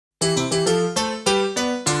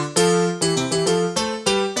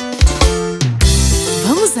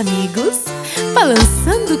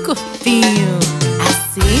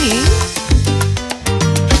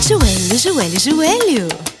joelho.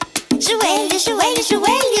 Joelho, joelho,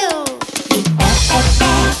 joelho.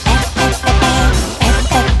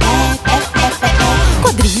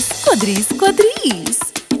 Quadris, quadris, quadris.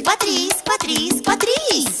 Quadris, quadris,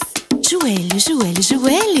 quadris. Joelho, joelho,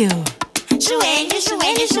 joelho. Joelho,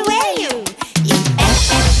 joelho, joelho.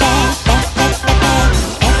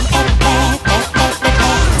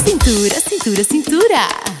 Cintura, cintura, cintura.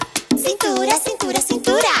 Cintura, cintura,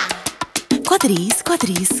 cintura. Quadris,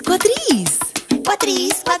 quadris, quadris.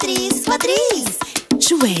 Quadris, quadris, quadris.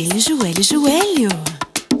 Joelho, joelho, joelho.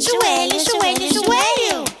 Joelho, joelho,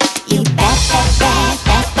 joelho.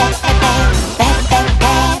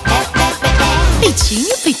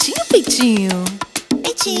 Peitinho, peitinho, peitinho.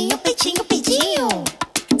 Peitinho, peitinho, peitinho.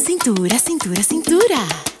 Cintura, cintura, cintura.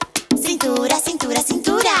 Cintura, cintura,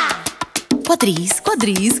 cintura. Quadris,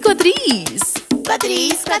 quadris, quadris.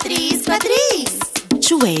 Quadris, quadris, quadris.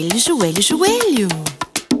 Joelho, joelho, joelho.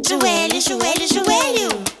 Joelho, joelho, joelho.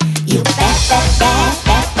 E o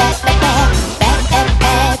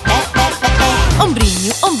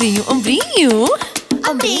Ombrinho, ombrinho, ombrinho.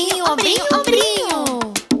 ombrinho, ombrinho, ombrinho.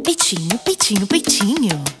 Peitinho, peitinho,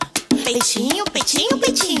 peitinho. Peitinho, peitinho,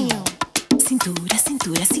 peitinho. Cintura,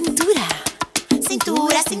 cintura, cintura.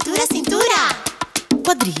 Cintura, cintura, cintura.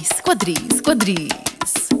 Quadris, quadris, quadris.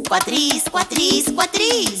 Quadris, quadris,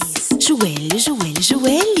 quadris. Joelho, joelho,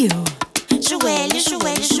 joelho. Joelho,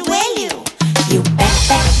 joelho, joelho. E o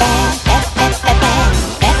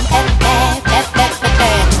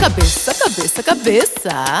Cabeça, cabeça,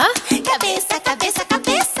 cabeça. Cabeça, cabeça,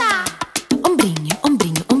 cabeça. Ombrinho,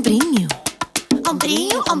 ombrinho, ombrinho.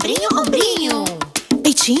 Ombrinho, ombrinho, ombrinho.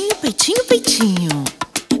 Peitinho, peitinho, peitinho.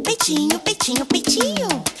 Peitinho, peitinho, peitinho.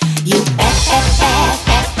 E o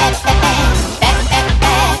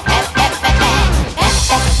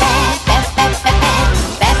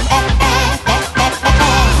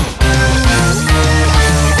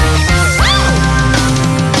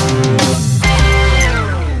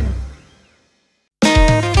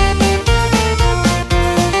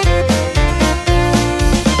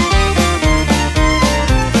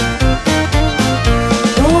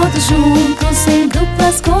Todos juntos em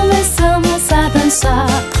duplas começamos a dançar,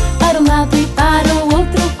 para um lado e para o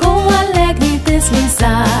outro com alegre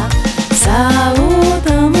deslizar.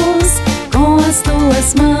 Saúdamos com as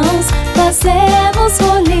duas mãos, fazemos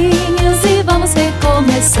rolinhos e vamos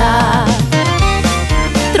recomeçar.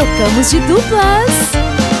 Trocamos de duplas.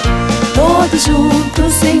 Todos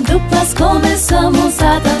juntos em duplas começamos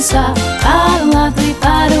a dançar, para um lado e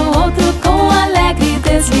para o outro com alegre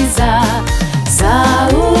deslizar.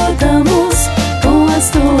 Saúdamos com as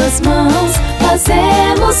duas mãos,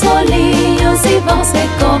 fazemos rolinhos e vamos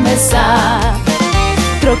recomeçar.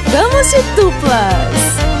 Trocamos de duplas.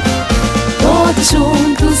 Todos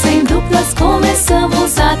juntos em duplas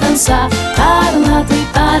começamos a dançar, para um lado e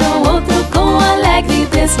para o outro com alegre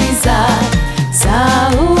deslizar.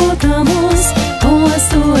 Saúdamos com as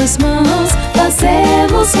duas mãos,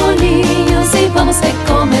 fazemos rolinhos e vamos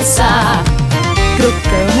recomeçar.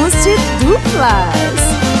 Trocamos de duplas.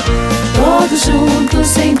 Todos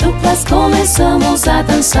juntos em duplas começamos a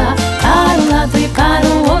dançar, para um lado e para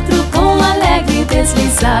o outro com alegre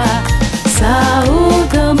deslizar.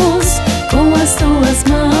 Saúdamos com as duas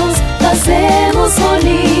mãos, fazemos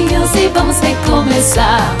rolinhos e vamos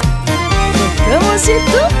recomeçar. Trocamos de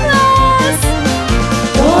duplas.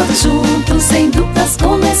 Todos juntos em duplas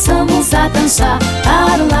começamos a dançar,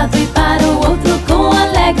 para um lado e para o outro com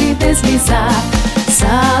alegre deslizar.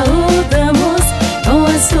 Saúdamos com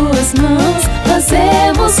as duas mãos,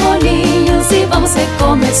 fazemos rolinhos e vamos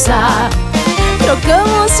recomeçar.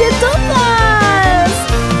 Trocamos de duplas.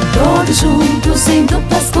 Todos juntos em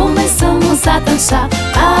duplas começamos a dançar,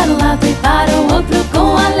 para um lado e para o outro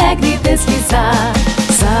com alegre deslizar.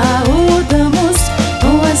 Saúdamos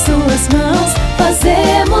com as duas mãos,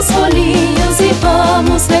 fazemos rolinhos e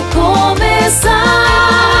vamos recomeçar.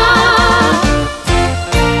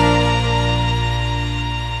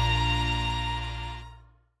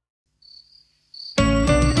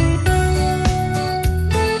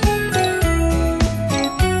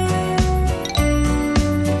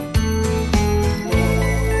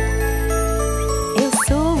 Eu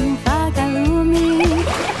sou um vagalume,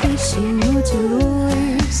 bichinho de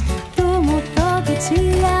luz. Durmo todo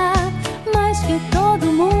dia, mais que todo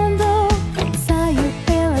mundo. Saio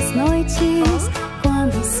pelas noites,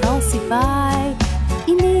 quando o sol se vai,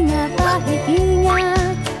 e minha barriguinha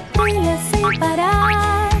brilha sem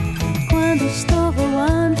parar. Quando estou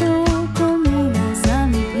voando com minhas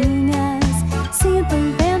amiguinhas, sinto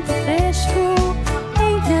um vento fresco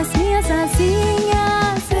entre as minhas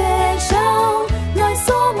asinhas. Vejam, nós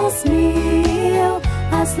somos 1000,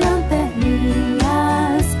 as lanterninhas.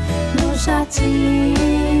 jardim.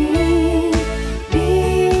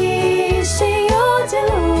 Bichinho de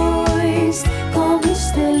luz, como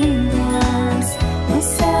estrelinhas no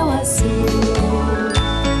céu azul.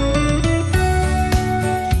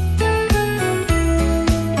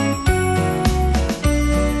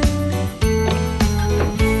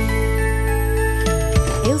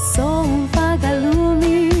 Eu sou um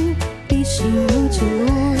vagalume, bichinho de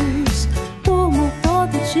luz, durmo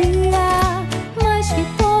todo dia, mais que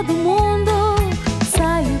todo mundo.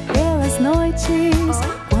 Saio pelas noites,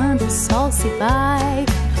 quando o sol se vai,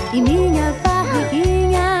 e minha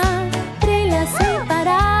barriguinha brilha sem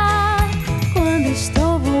parar. Quando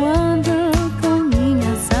estou voando com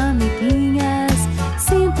minhas amiguinhas,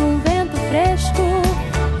 sinto um vento fresco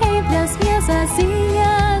entre as minhas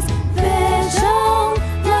asinhas. Vejam,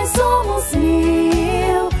 nós somos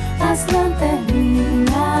 1000, as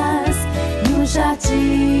lanterninhas no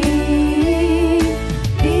jardim.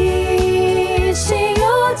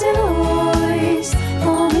 Bichinho de luz,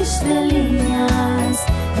 como estrelinhas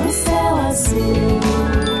no céu azul.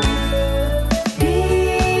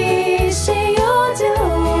 Bichinho de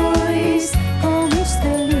luz, como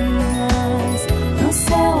estrelinhas no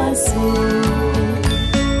céu azul.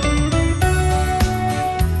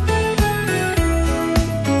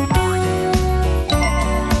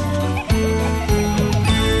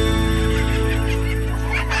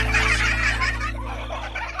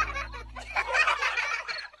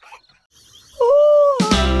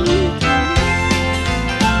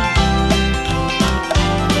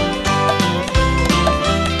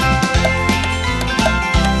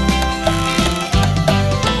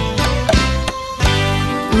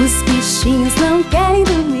 Os bichinhos não querem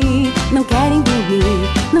dormir, não querem dormir,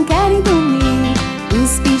 não querem dormir.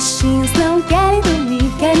 Os bichinhos não querem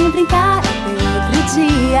dormir, querem brincar até outro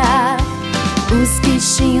dia. Os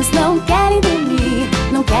bichinhos não querem dormir,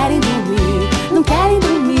 não querem dormir, não querem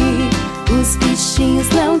dormir. Os bichinhos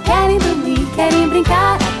não querem dormir, querem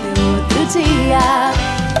brincar até outro dia.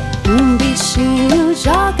 Um bichinho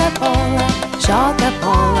joga bola, joga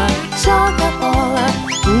bola, joga bola.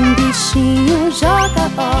 Um bichinho joga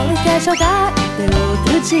bola e quer jogar até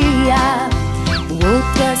outro dia. O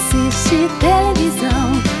outro assiste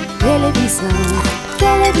televisão, televisão,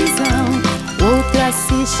 televisão. O outro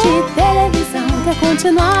assiste televisão, quer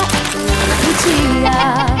continuar até outro dia.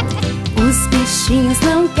 Os bichinhos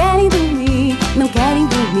não querem dormir, não querem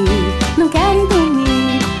dormir, não querem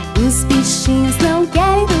dormir. Os bichinhos não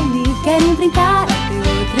querem dormir, querem brincar até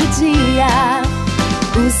outro dia.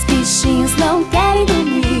 Os bichinhos não querem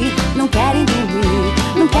dormir, não querem dormir,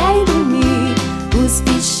 não querem dormir. Os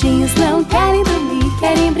bichinhos não querem dormir,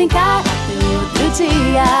 querem brincar até outro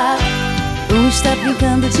dia. Um está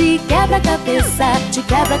brincando de quebra-cabeça, de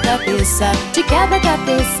quebra-cabeça, de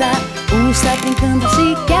quebra-cabeça. Um está brincando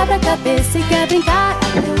de quebra-cabeça e quer brincar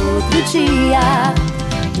até outro dia.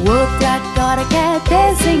 O outro agora quer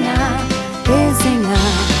desenhar,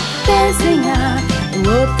 desenhar, desenhar. O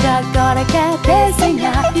outro agora quer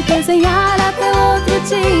desenhar e desenhar até outro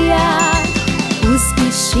dia. Os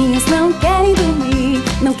bichinhos não querem dormir,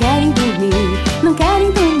 não querem dormir, não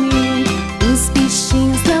querem dormir. Os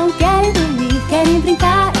bichinhos não querem dormir, querem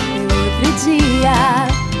brincar até outro dia.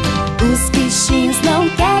 Os bichinhos não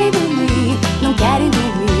querem dormir, não querem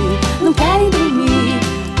dormir, não querem dormir.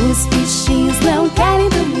 Os bichinhos não querem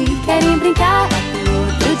dormir, querem brincar até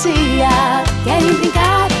outro dia. Querem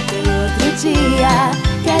brincar até outro dia.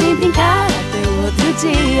 Querem brincar até outro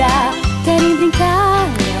dia. Querem brincar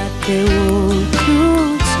até outro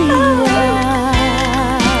dia.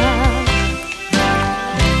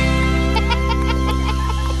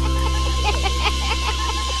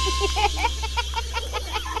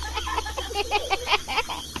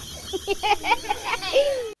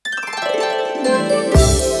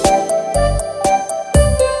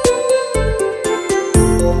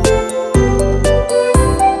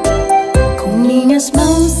 Com minhas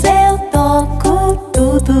mãos eu toco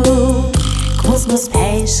tudo, com os meus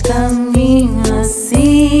pés caminho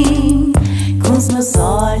assim, com os meus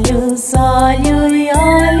olhos olho e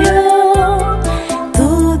olho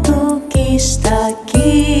tudo que está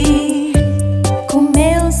aqui. Com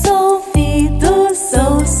meus ouvidos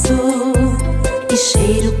ouço e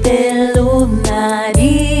cheiro pelo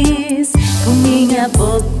nariz. Com minha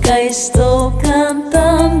boca estou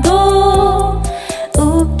cantando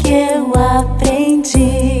o que eu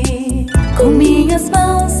aprendi. Com minhas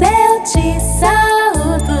mãos eu te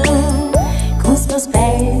saúdo, com os meus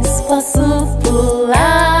pés posso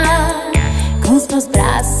pular, com os meus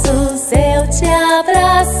braços eu te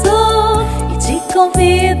abraço e te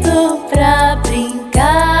convido pra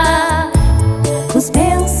brincar. Com os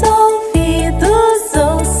meus ouvidos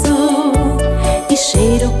ouço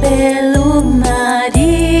cheiro pelo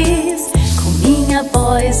nariz. Com minha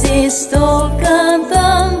voz estou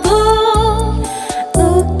cantando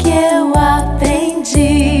o que eu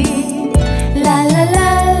aprendi. La la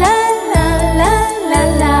la la la la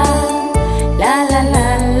la la la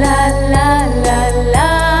la la la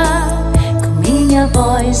la. Com minha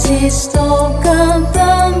voz estou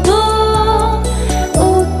cantando o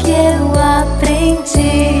que eu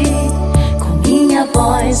aprendi. Com minha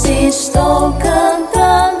voz estou cantando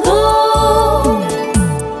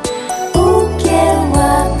o que eu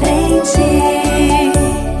aprendi.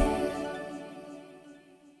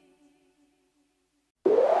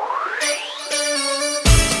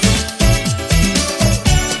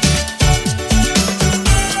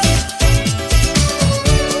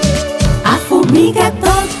 A formiga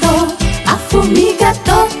To-To, a formiga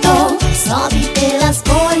To-To, sobe pelas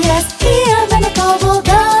folhas e anda no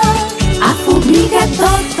tobogã. A formiga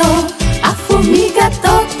To-To, a formiga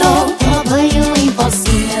To-To, toma banho em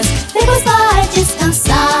pocinhas, depois vai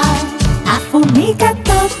descansar. A formiga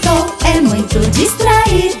To-To é muito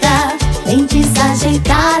distraída, bem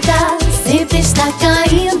desajeitada, sempre está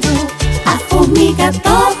caindo. A formiga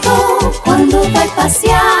To-To, quando vai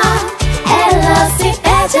passear, ela se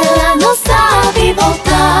perde, ela não sabe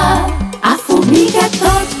voltar. A formiga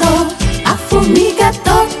To-To, a formiga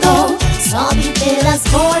To-To, sobe pelas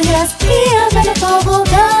folhas e anda no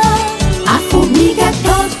tobogã. A formiga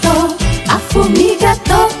To-To, a formiga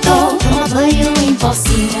To-To, toma banho em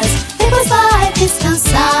pocinhas, depois vai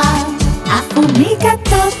descansar. A formiga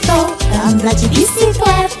To-To anda de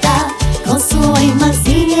bicicleta, com sua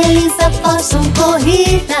irmãzinha eles apostam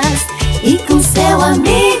corridas. E com seu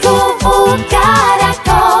amigo o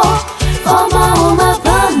Caracol formam uma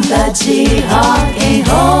banda de rock and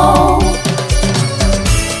roll.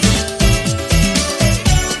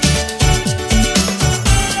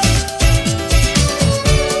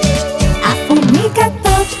 A formiga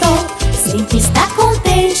To-To sempre está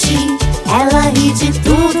contente, ela ri de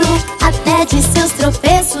tudo, até de seus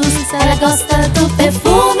tropeços. Ela gosta do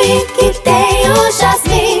perfume que tem o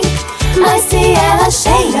jasmim, mas se ela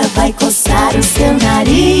cheira vai coçar o seu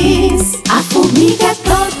nariz. A formiga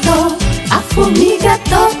To-To, a formiga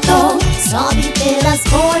To-To, sobe pelas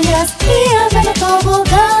folhas e anda no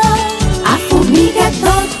tobogã. A formiga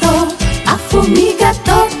To-To, a formiga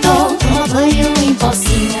To-To, toma banho em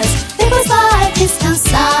pocinhas, depois vai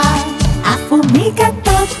descansar. A formiga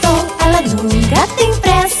To-To, ela nunca tem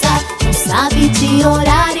pressa, não sabe de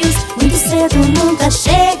horários, muito cedo nunca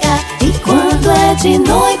chega. E quando é de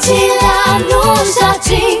noite lá no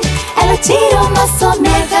jardim, ela tira uma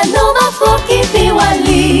soneca numa flor que viu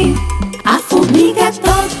ali. A formiga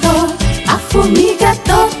To-To, a formiga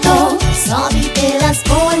To-To, sobe pelas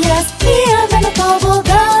folhas e anda no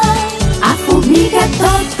tobogã. A formiga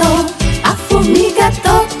To-To, a formiga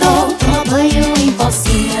To-To, toma banho em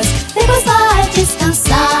pocinhas, depois vai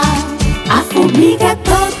descansar. A formiga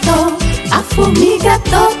To-To, a formiga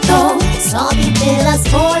To-To, sobe pelas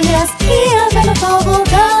folhas e anda no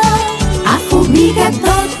tobogã. A formiga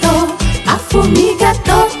To-To, a formiga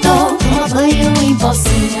To-To, toma banho em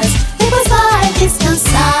pocinhas, depois vai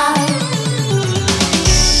descansar.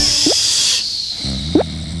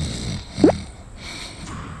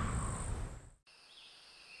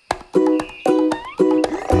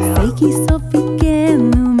 Sei que sou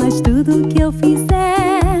pequeno, mas tudo que eu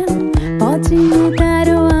fizer pode mudar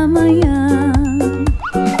o amanhã.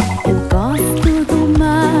 Eu gosto do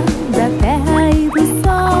mar, da terra e do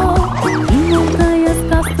sol, e montanhas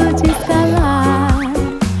gosto de escalar.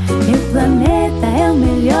 Meu planeta é o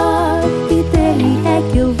melhor e dele é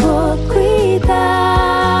que eu vou cuidar.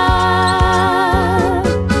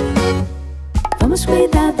 Vamos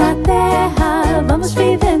cuidar da terra, vamos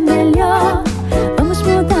viver melhor. Vamos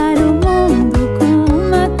mudar o mundo com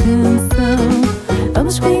uma canção.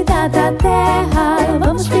 Vamos cuidar da terra,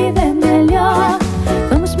 vamos viver melhor.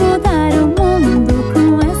 Vamos mudar o mundo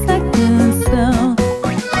com essa canção.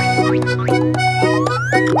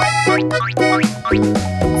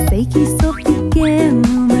 Sei que sou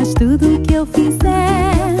pequeno, mas tudo que eu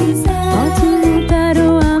fizer pode mudar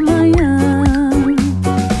o amanhã.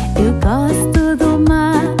 Eu gosto do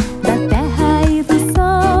mar, da terra e do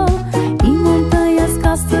sol, e montanhas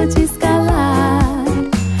gosto de escalar.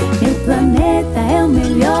 Meu planeta é o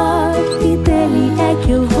melhor e dele é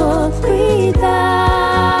que eu vou cuidar.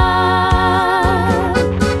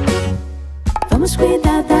 Vamos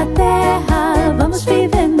cuidar da terra, vamos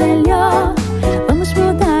viver melhor. Vamos mudar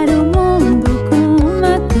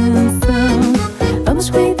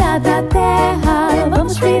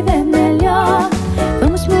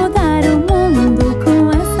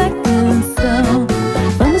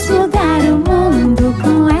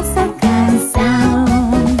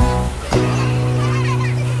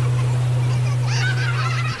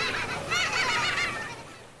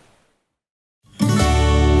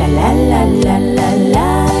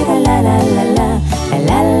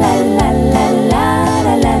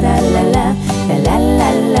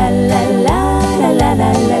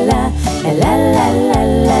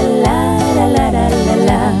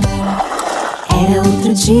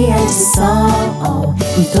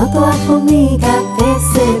formiga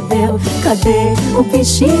percebeu? Cadê o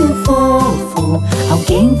bichinho fofo?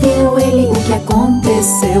 Alguém viu ele? O que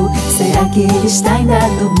aconteceu? Será que ele está ainda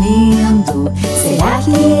dormindo? Será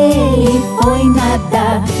que ele foi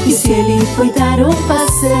nadar? E se ele foi dar um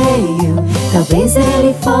passeio? Talvez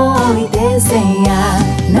ele foi desenhar.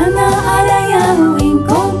 Nana Aranha o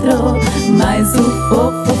encontrou, mas o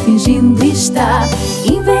fofo fingindo estar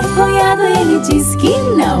envergonhado. Ele diz que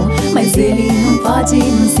não, mas ele não pode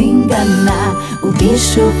nos enganar. O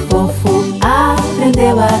bicho fofo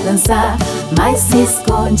aprendeu a dançar, mas se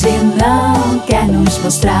esconde, não quer nos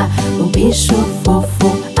mostrar. O bicho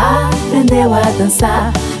fofo aprendeu a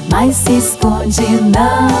dançar, mas se esconde,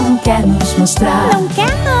 não quer nos mostrar. Não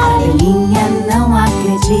quer não. A abelhinha não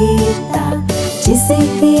acredita, dizem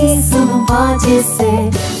que isso não pode ser.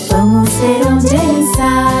 Vamos ver onde ele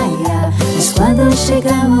ensaia, mas quando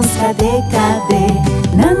chegamos, cadê?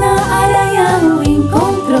 Nana Aranha o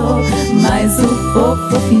encontrou, mas o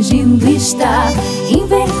fofo fingindo estar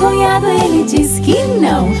envergonhado. Ele diz que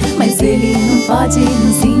não, mas ele não pode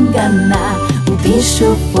nos enganar. O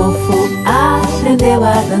bicho fofo aprendeu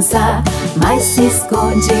a dançar, mas se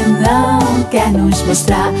esconde, não quer nos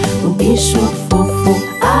mostrar. O bicho fofo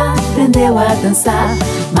aprendeu a dançar,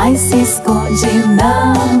 mas se esconde,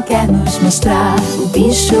 não quer nos mostrar. O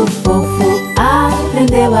bicho fofo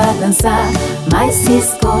aprendeu a dançar, mas se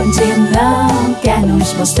esconde, não quer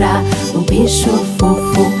nos mostrar. O bicho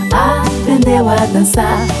fofo aprendeu a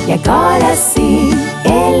dançar, e agora sim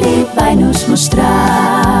ele vai nos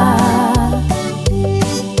mostrar.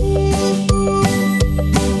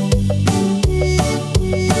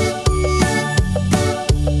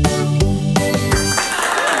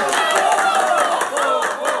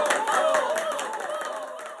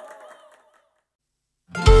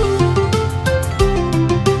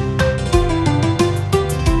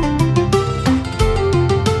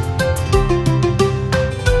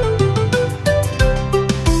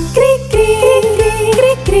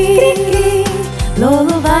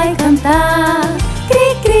 Lolo vai cantar,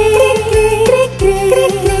 cri, cri, cri, cri, cri,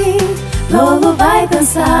 cri. Lolo vai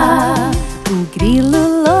dançar. O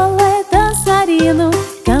grilo Lolo é dançarino,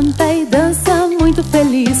 canta e dança muito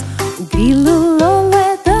feliz. O grilo Lolo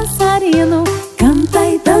é dançarino, canta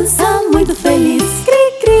e dança muito feliz.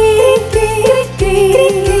 Cri, cri, cri, cri, cri,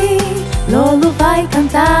 cri. Lolo vai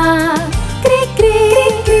cantar, cri,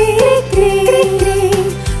 cri, cri, cri, cri,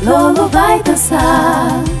 cri. Lolo vai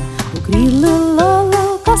dançar. O grilo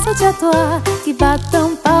Lolo gosta de atuar, que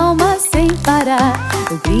batam palmas sem parar.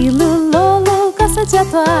 O grilo Lolo gosta de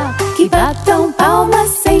atuar, que batam palmas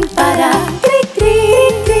sem parar. Cri,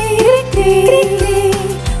 cri, cri, cri, cri, cri.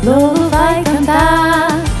 Lolo vai cantar,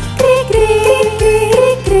 cri, cri,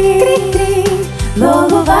 cri, cri, cri.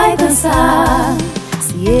 Lolo vai dançar.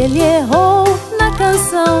 Se ele errou na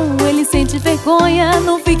canção, ele sente vergonha,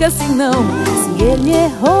 não fica assim não. Se ele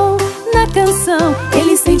errou na canção,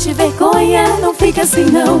 ele sente vergonha, não fica assim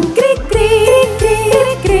não. Cri, cri,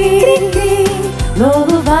 cri, cri, cri.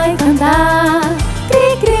 Lolo vai cantar,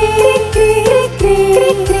 cri, cri, cri,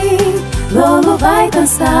 cri, cri. Lolo vai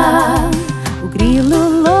dançar. O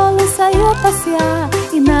grilo Lolo saiu a passear,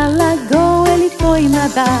 e na lagoa ele foi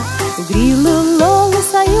nadar. O grilo Lolo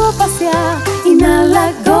saiu a passear, e na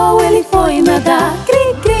lagoa ele foi nadar.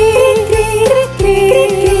 Cri, cri, cri, cri,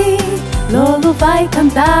 cri. Lolo vai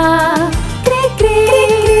cantar, cri, cri,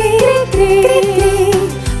 cri, cri, cri.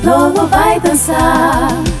 Lolo vai dançar.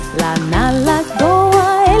 Lá na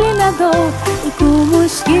lagoa ele nadou, e com o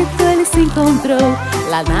mosquito ele se encontrou.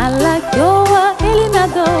 Lá na lagoa ele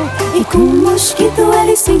nadou, e com o mosquito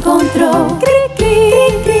ele se encontrou. Cri,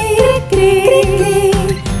 cri, cri, cri,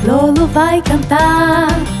 cri. Lolo vai cantar,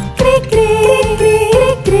 cri, cri, cri,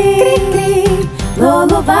 cri, cri.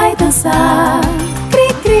 Lolo vai dançar. Cri,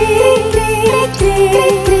 cri, cri, cri,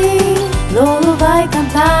 cri. Lolo vai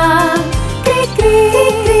cantar. Cri, cri,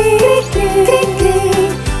 cri, cri, cri.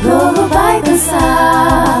 Lolo vai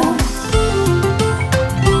dançar.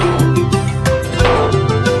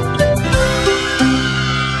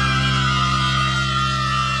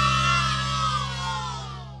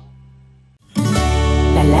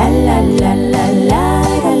 La la la la la la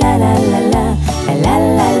la la la la la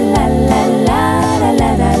la la la la la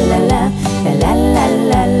la la la. La la la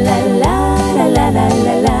la la la la la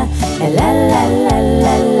la la. La la la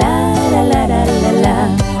la la la la la la.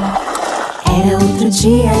 Era outro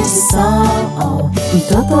dia de sol, e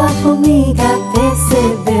toda a formiga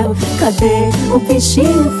percebeu. Cadê o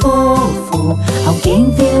bichinho fofo?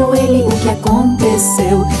 Alguém viu ele? O que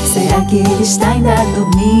aconteceu? Será que ele está ainda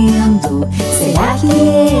dormindo? Será que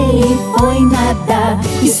ele foi nadar?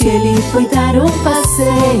 E se ele foi dar um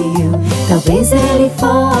passeio? Talvez ele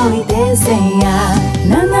foi desenhar.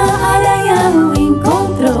 Nana Aranha o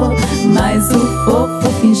encontrou, mas o fofo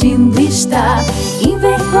fingindo estar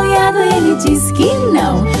envergonhado. Ele diz que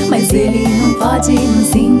não, mas ele não pode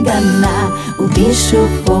nos enganar. O bicho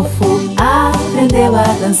fofo aprendeu a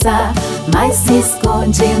dançar, mas se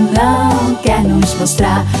esconde, não quer nos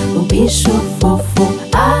mostrar. O bicho fofo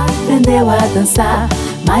aprendeu a dançar,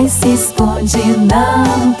 mas se esconde,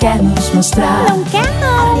 não quer nos mostrar. Não quer não.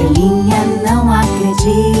 A Abelhinha não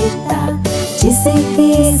acredita, dizem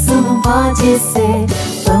que isso não pode ser.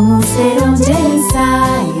 Vamos ver onde ele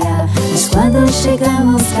ensaia, mas quando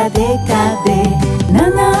chegamos, cadê?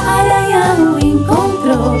 Nana Aranha o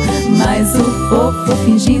encontrou, mas o fofo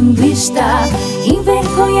fingindo estar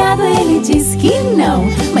envergonhado. Ele diz que não,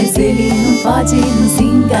 mas ele não pode nos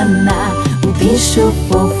enganar. O bicho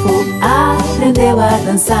fofo aprendeu a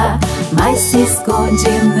dançar, mas se esconde,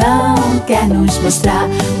 não quer nos mostrar.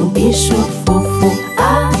 O bicho fofo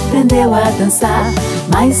aprendeu a dançar,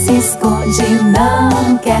 mas se esconde,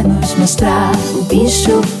 não quer nos mostrar. O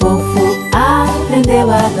bicho fofo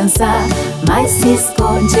aprendeu a dançar, mas se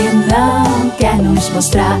esconde, não quer nos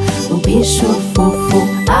mostrar. O bicho fofo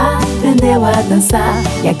aprendeu a dançar,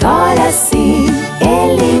 e agora sim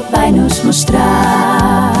ele vai nos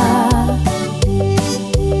mostrar.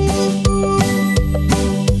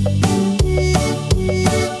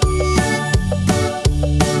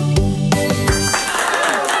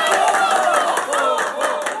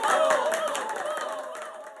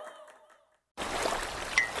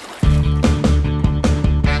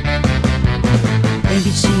 Tem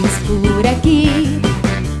bichinhos por aqui,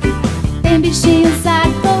 tem bichinhos a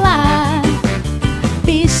colar,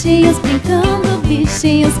 bichinhos brincando,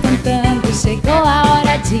 bichinhos cantando. Chegou a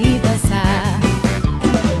hora de dançar.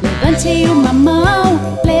 Levante uma mão,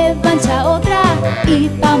 levante a outra e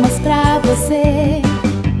palmas pra você.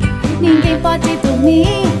 Ninguém pode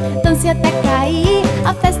dormir, dance até cair,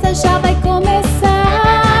 a festa já vai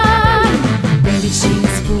começar. Tem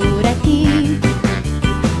bichinhos por aqui,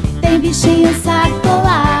 tem bichinhos a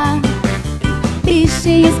colar,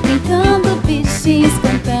 bichinhos brincando, bichinhos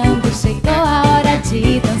cantando. Chegou a hora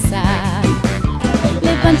de dançar.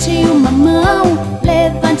 Levante uma mão,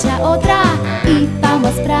 levante a outra e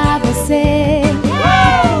palmas pra você.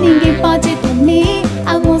 Ninguém pode dormir,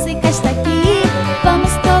 a música está aqui,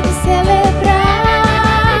 vamos todos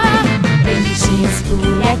celebrar. Tem bichinhos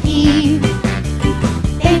por aqui,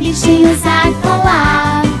 tem bichinhos a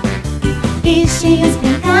colar, bichinhos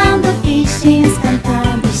brincando, bichinhos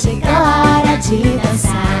cantando. Chegou a hora de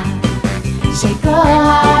dançar. Chegou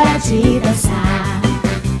a hora de dançar.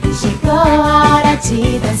 Chegou a hora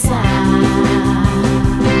de dançar.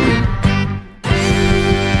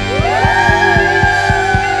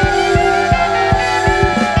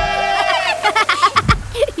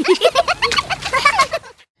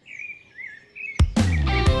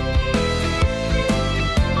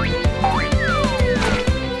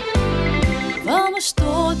 Vamos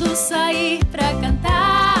todos sair pra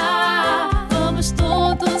cantar, vamos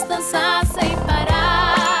todos dançar sem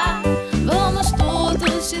parar, vamos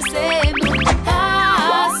todos dizer no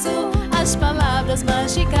compasso as palavras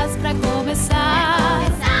mágicas pra começar,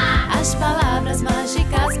 as palavras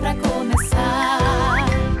mágicas pra começar.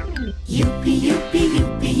 Iupi, iupi,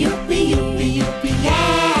 iupi, iupi, iupi, iupi,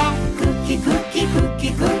 yeah. Cuqui, cuqui,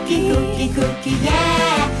 cuqui, cuqui, cuqui, cuqui,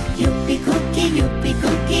 yeah. Iupi, cuqui, iupi,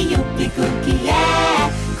 cuqui, iupi, cuqui,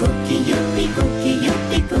 yeah. Cuqui, iupi, cuqui,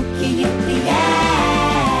 iupi, cuqui, iupi,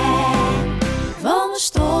 yeah. Vamos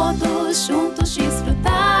todos juntos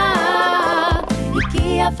desfrutar e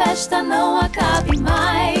que a festa não acabe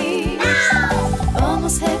mais.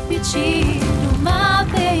 Vamos repetir uma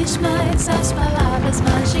vez mais as palavras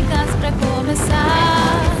mágicas pra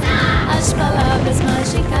começar, as palavras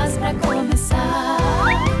mágicas pra começar.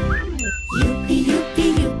 Iupi, iupi,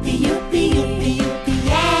 iupi, iupi, iupi, iupi,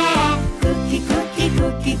 yeah. Cuqui, cuqui,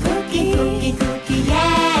 cuqui, cuqui, cuqui, cuqui,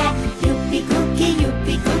 yeah. Iupi, cuqui,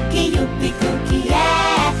 iupi, cuqui, iupi, cuqui,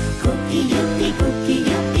 yeah. Cuqui, iupi, cuqui,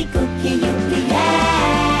 iupi, cuqui, iupi, yeah.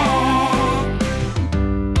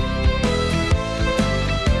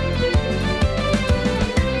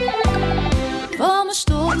 Vamos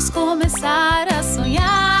todos começar a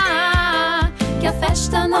sonhar que a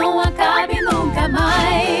festa não acabe nunca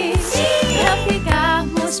mais. Pra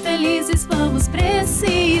ficarmos felizes vamos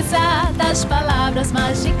precisar das palavras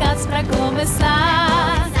mágicas pra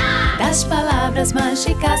começar, das palavras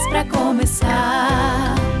mágicas pra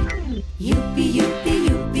começar. Iupi, iupi,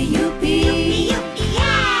 iupi, iupi, iupi, iupi,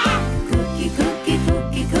 yeah. Cuqui, cuqui,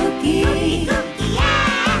 cuqui, cuqui, cuqui,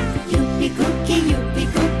 yeah. Iupi, cuqui, iupi,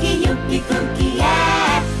 cuqui, iupi, cuqui,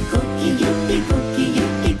 yeah. Cuqui, iupi, cuqui,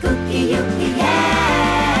 iupi, cuqui, iupi,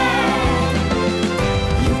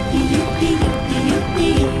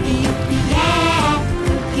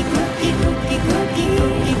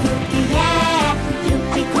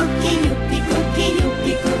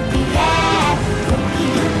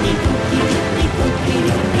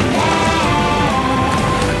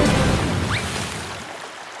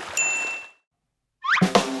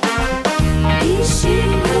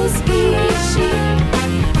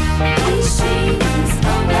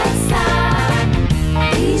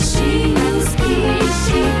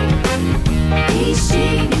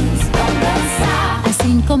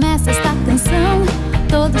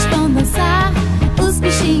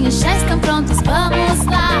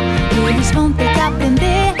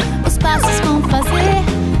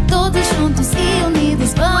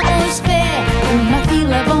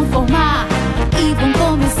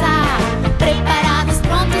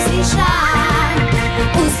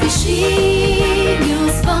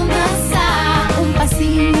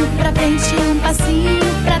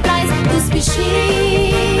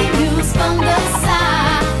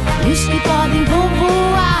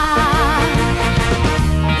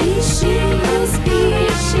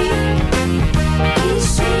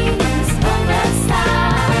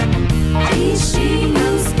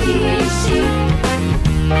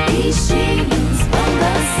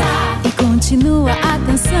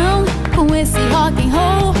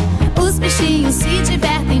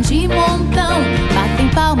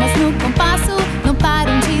 no compasso, não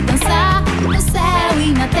param de dançar. No céu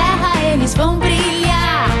e na terra eles vão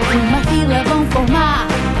brilhar. Uma fila vão formar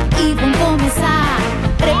e vão começar.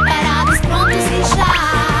 Preparados, prontos e já.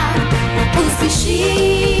 Os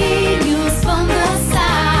bichinhos vão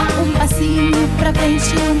dançar. Um passinho pra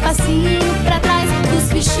frente, um passinho pra trás. Os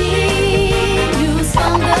bichinhos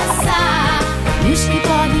vão dançar. E os que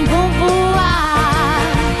podem vão voar.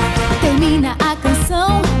 Termina a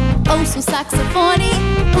canção, ouço o saxofone.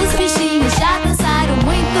 Os bichinhos já dançaram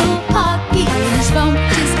muito rock. Eles vão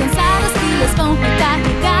descansar, os crias vão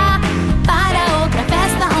ficar para outra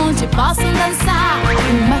festa onde possam dançar.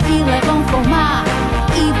 Uma fila vão formar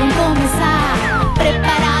e vão começar.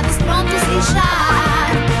 Preparados, prontos e já.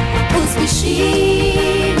 Os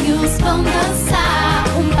bichinhos vão dançar.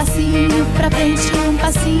 Um passinho pra frente, um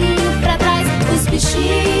passinho pra trás. Os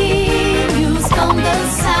bichinhos vão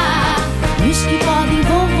dançar. E os que podem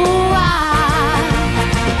vão voar.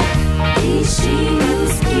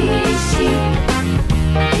 Bichinhos, bichinhos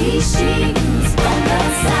vão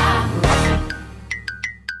dançar.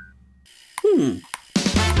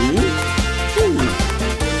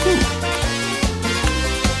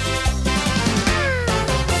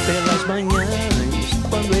 Pelas manhãs,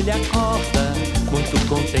 quando ele acorda, muito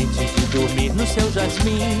contente de dormir no seu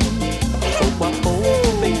jasmim, pouco a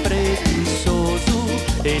pouco, bem preguiçoso,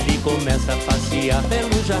 ele começa a passear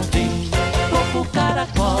pelo jardim. Coco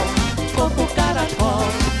caracol,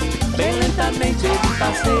 bem lentamente ele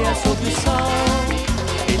passeia sob o sol.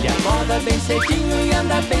 Ele acorda bem cedinho e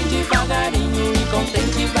anda bem devagarinho, e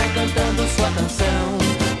contente vai cantando sua canção.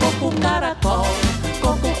 Coco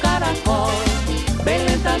caracol, bem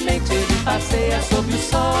lentamente ele passeia sob o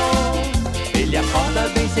sol. Ele acorda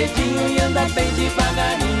bem cedinho e anda bem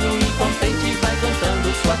devagarinho, e contente vai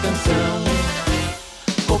cantando sua canção.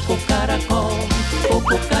 Coco caracol,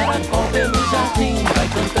 pelo jardim vai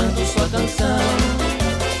cantando sua canção.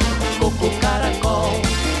 Coco caracol,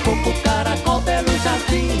 pelo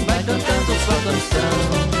jardim vai cantando sua canção.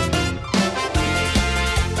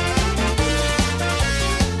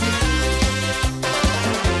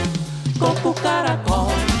 Coco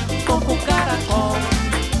caracol,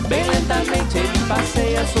 bem lentamente ele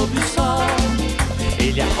passeia sob o sol.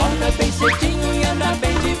 Ele acorda bem cedinho e anda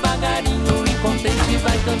bem devagarinho, e contente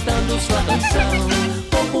vai cantando sua canção.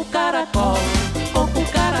 Coco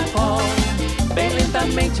caracol, bem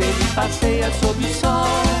lentamente ele passeia sob o sol.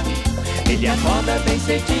 Ele acorda bem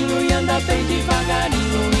cedinho e anda bem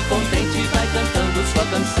devagarinho, e contente vai cantando sua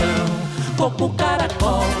canção. Coco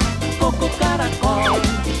caracol,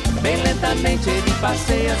 bem lentamente ele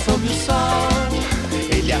passeia sob o sol.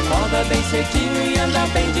 Ele acorda bem cedinho e anda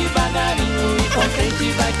bem devagarinho, e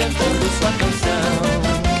contente vai cantando sua canção.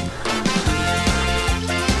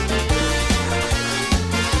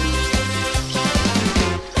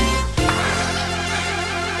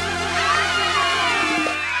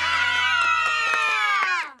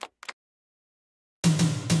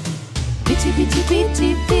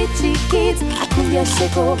 Bichikids, a cumbia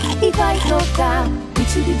chegou e vai tocar.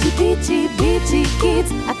 Bichikids,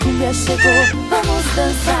 a cumbia chegou, vamos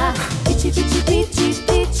dançar. Bichikids,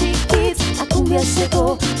 a cumbia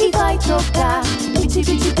chegou e vai tocar.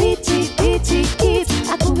 Bichikids,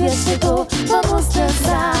 a cumbia chegou, vamos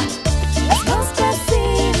dançar. As mãos pra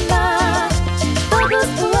cima, todos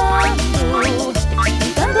pulando,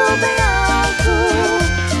 gritando bem alto,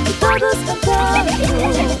 e todos cantando.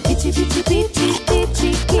 Bichikids,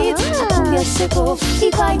 a cumbia chegou e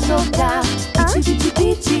vai tocar.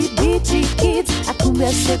 Bichikids, a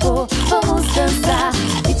cumbia chegou, vamos dançar.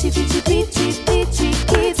 Bichikids,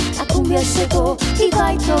 a cumbia chegou e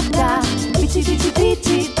vai tocar.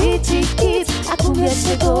 Bichikids, a cumbia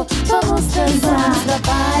chegou, vamos dançar. Pra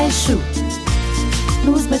baixo,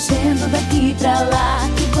 nos mexendo daqui pra lá,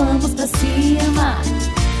 e vamos pra cima.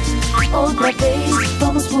 Outra vez,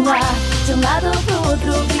 vamos pular de um lado pro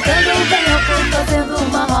outro, gritando bem alto, fazendo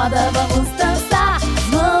uma roda, vamos dançar.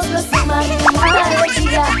 Mãos pra cima e uma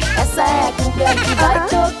alegria, essa é a cumbia que vai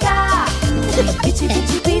tocar.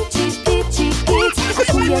 Bichikids, a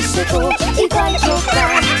cumbia chegou e vai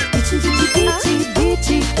tocar.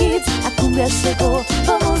 Bichikids, a cumbia chegou,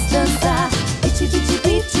 vamos dançar.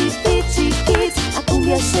 Bichikids, a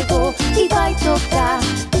cumbia chegou e vai tocar.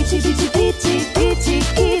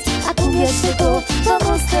 Bichikids, a cumbia chegou,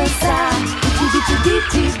 vamos dançar.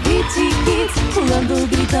 Bichikids, pulando,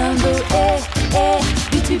 gritando,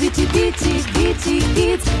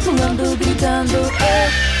 Bichikids, pulando, gritando,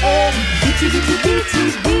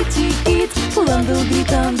 Bichikids, pulando,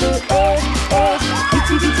 gritando,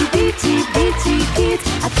 Bichikids,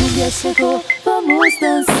 a cumbia chegou, vamos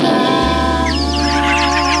dançar.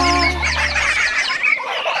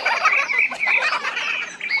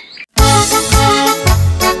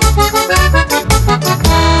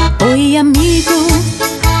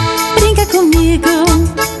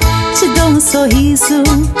 sorriso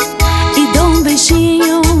e dou um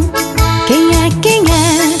beijinho. Quem é que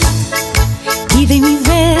vem me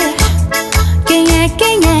ver? Quem é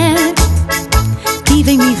que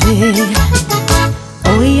vem me ver?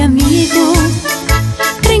 Oi, amigo,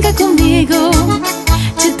 brinca comigo,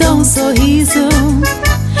 te dou um sorriso,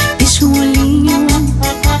 pisco um olhinho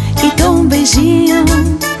e dou um beijinho.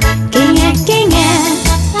 Quem é que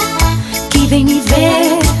vem me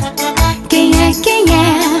ver? Quem é que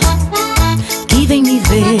vem me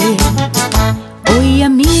ver? Oi,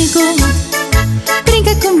 amigo,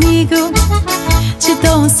 brinca comigo, te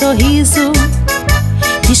dou um sorriso,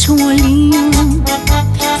 pisco um olhinho,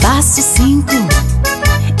 faço 5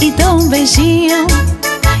 e dou um beijinho.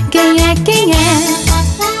 Quem é que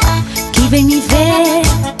vem me ver?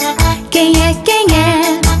 Quem é que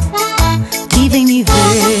vem me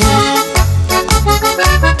ver?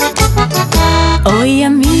 Oi,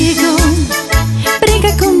 amigo,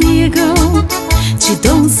 brinca comigo, te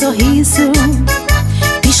dou um sorriso,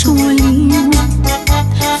 pisco um olhinho,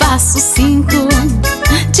 faço 5,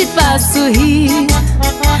 te faço rir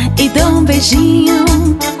e dou um beijinho.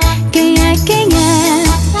 Quem é que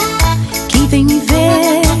vem me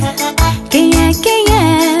ver? Quem é que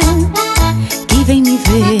vem me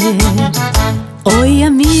ver? Oi,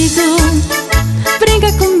 amigo,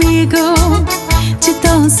 brinca comigo, te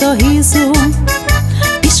dou um sorriso,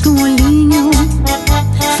 pisco um olhinho,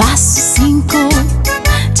 faço 5,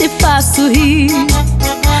 te faço rir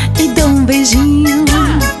e dou um beijinho,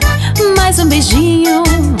 mais um beijinho.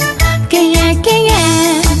 Quem é que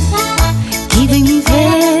vem me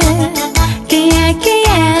ver? Quem é que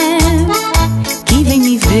vem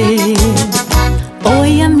me ver?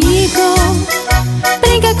 Oi, amigo,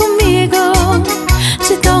 brinca comigo,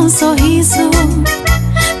 te dou um sorriso,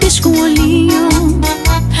 pisco um olhinho,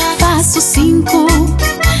 faço 5,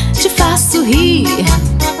 te faço rir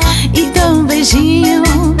e dou um beijinho,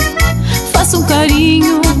 faço um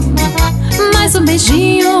carinho, mais um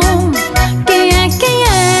beijinho. Quem é que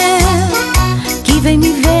vem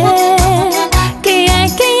me ver? Quem é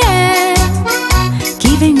que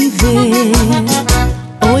vem me ver?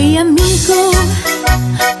 Oi, amigo,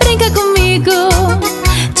 brinca comigo,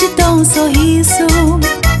 te dou um sorriso,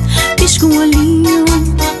 pisco um olhinho,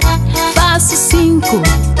 faço 5,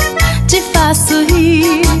 te faço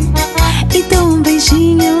rir e dou um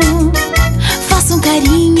beijinho, faço um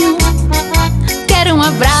carinho, quero um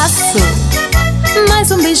abraço,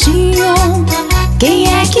 mais um beijinho. Quem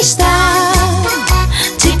é que está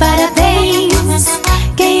de parabéns?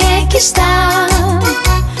 Quem é que está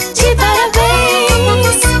de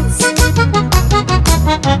parabéns?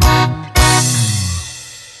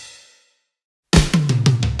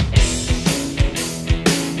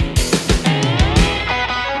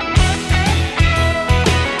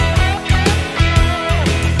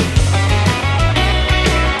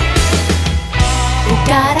 O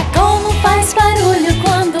caracol não faz barulho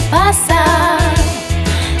quando passa,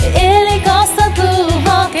 ele gosta do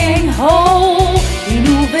rock and roll. E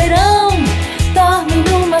no verão dorme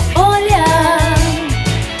numa folha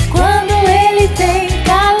quando ele tem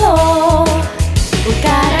calor. O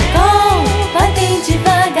caracol vai bem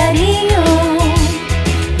devagarinho,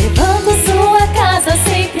 levando sua casa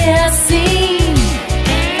sempre assim,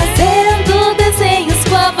 fazendo desenhos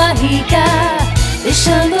com a barriga,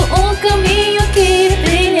 deixando um caminho que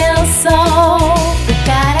brilha ao sol. O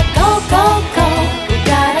caracol, o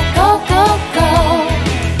caracol,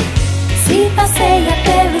 se passeia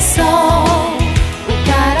pelo sol. O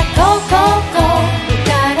caracol, o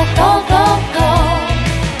caracol,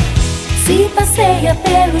 se passeia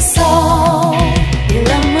pelo sol.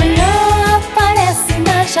 Pela manhã aparece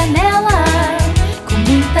na janela, com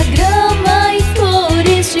muita grama e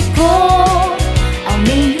flores de cor. Ao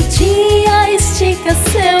meio-dia estica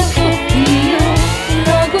seu corpinho e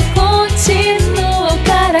logo continua o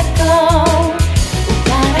caracol. O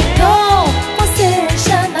caracol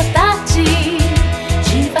passejando à tarde,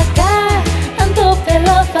 devagar andou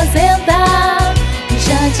pela fazenda, e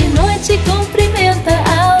já de noite cumprimenta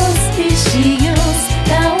aos bichinhos,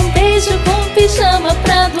 dá um beijo com pijama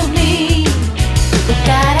pra dormir. O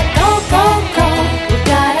caracol, o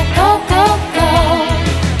caracol,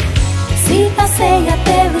 se passeia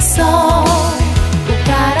pelo sol. O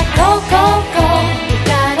caracol, o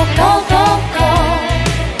caracol,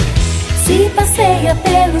 se passeia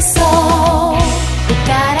pelo sol. O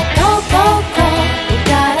caracol, o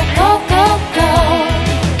caracol,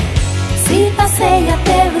 se passeia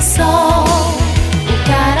pelo sol. O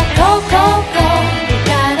caracol, o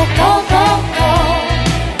caracol,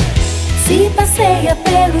 se passeia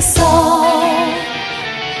pelo sol.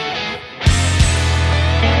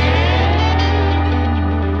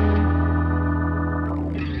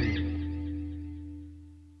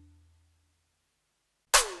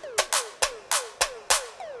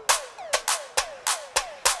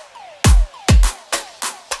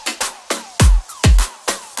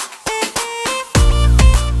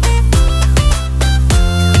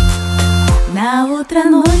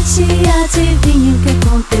 adivinha o que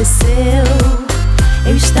aconteceu?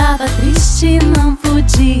 Eu estava triste, não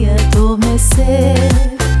podia adormecer,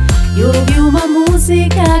 e ouvi uma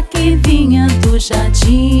música que vinha do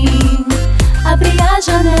jardim. Abri a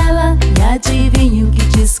janela e adivinha o que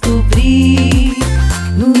descobri?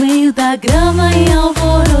 No meio da grama, em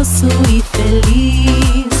alvoroço e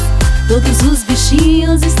feliz, todos os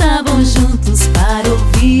bichinhos estavam juntos para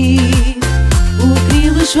ouvir o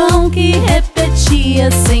grilo João que repetia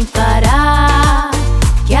sem parar,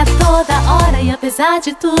 que a toda hora e apesar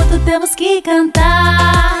de tudo temos que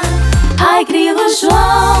cantar. Ai, grilo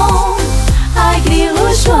João, ai,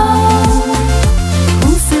 grilo João,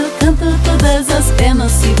 com seu canto todas as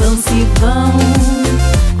penas se vão, se vão.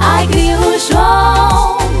 Ai, grilo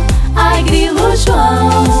João, ai, grilo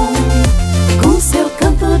João, com seu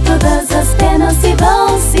canto todas as penas se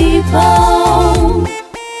vão, se vão.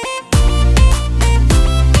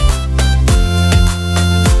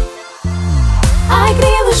 Ai,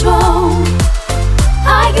 grilo João,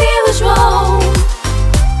 ai, grilo João,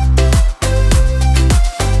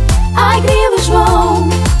 ai, grilo João,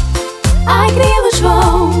 ai, grilo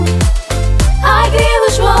João, ai,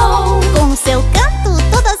 grilo João, Com seu canto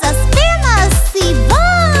todas as penas se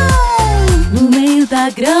vão. no meio da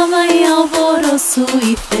grama em alvoroço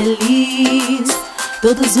e feliz,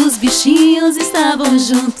 todos os bichinhos estavam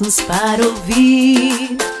juntos para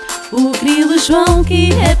ouvir o grilo João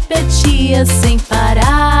que repetia sem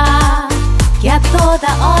parar, que a toda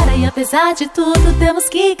hora e apesar de tudo temos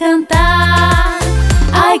que cantar.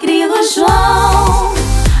 Ai, grilo João,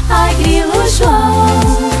 ai, grilo João,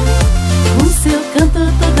 com seu canto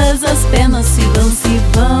todas as penas se vão, se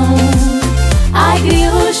vão. Ai,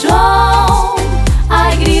 grilo João,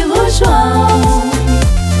 ai, grilo João,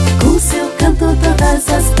 com seu canto todas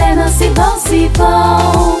as penas se vão, se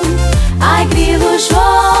vão. Ai, grilo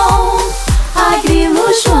João, ai, grilo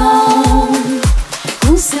João,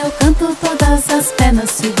 com seu canto todas as penas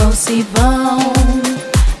se vão, se vão.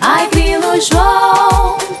 Ai, grilo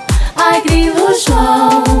João, ai, grilo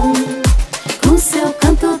João, com seu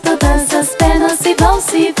canto todas as penas se vão,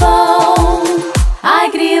 se vão. Ai,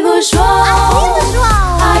 grilo João,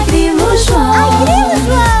 ai, grilo João, Ai, grilo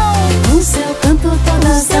João, com seu canto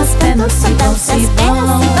todas as penas se vão, se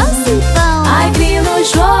vão. Ai, grilo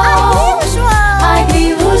João, ai,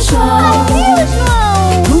 grilo João,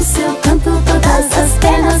 com seu canto todas as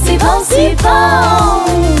penas se vão, se vão.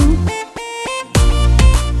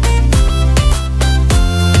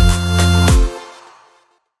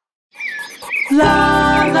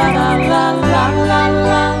 La la la la la la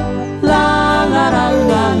la la la la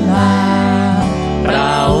la la.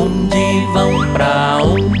 Pra onde vão, pra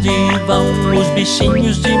onde vão os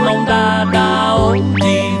bichinhos de mão dada?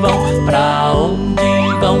 Onde vão, pra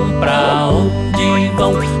onde vão, pra onde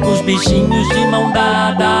vão os bichinhos de mão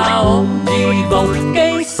dada? Onde vão?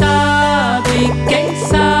 Quem sabe, quem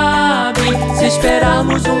sabe? Se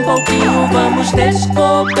esperarmos um pouquinho vamos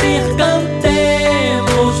descobrir.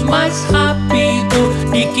 Cantemos mais rápido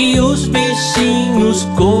e que os bichinhos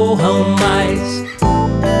corram mais.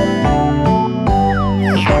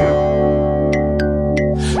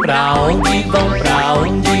 Pra onde vão, pra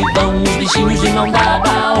onde vão os bichinhos de mão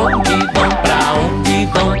dada? Onde vão, pra onde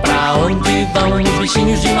vão, pra onde vão os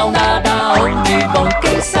bichinhos de mão dada? Onde vão?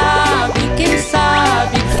 Quem sabe, quem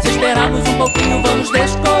sabe? Se esperarmos um pouquinho vamos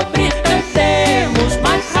descobrir. Cantemos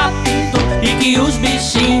mais rápido e que os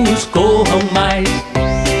bichinhos corram mais.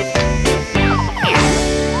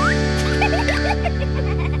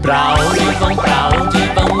 Pra onde vão, pra onde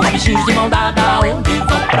vão os bichinhos de mão dada? Onde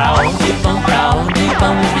vão, pra onde vão, pra onde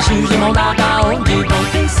vão os bichinhos de mão dada? Onde vão?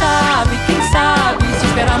 Quem sabe, quem sabe? Se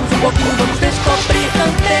esperarmos um pouquinho vamos descobrir.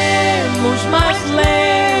 Cantemos mais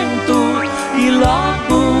lento e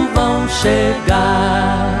logo vão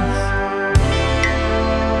chegar.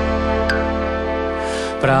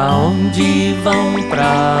 Pra onde vão,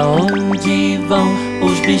 pra onde vão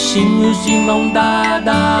os bichinhos de mão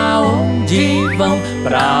dada? Onde vão,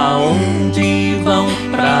 pra onde vão,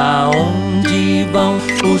 pra onde vão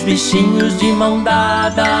os bichinhos de mão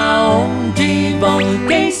dada? Onde vão?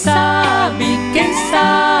 Quem sabe, quem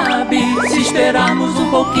sabe? Se esperarmos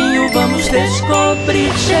um pouquinho vamos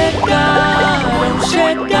descobrir. Chegaram,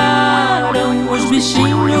 chegaram os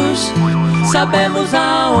bichinhos, sabemos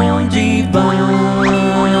aonde vão.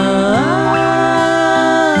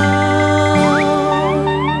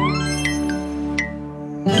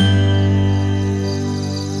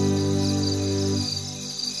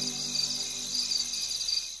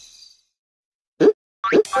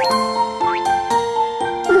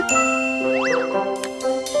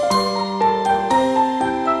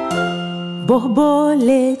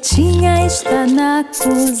 Borboletinha está na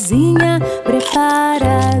cozinha,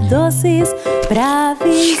 prepara doces pra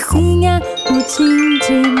vizinha, pudim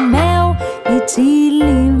de mel e de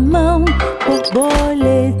limão.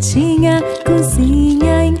 Borboletinha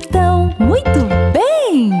cozinha então. Muito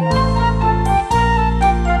bem!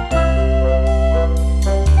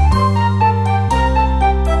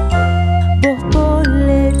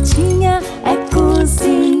 Borboletinha é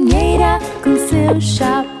cozinheira com seu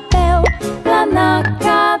chapéu lá na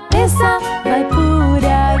cabeça. Vai por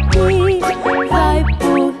aqui, vai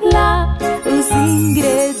por lá. Os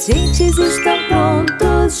ingredientes estão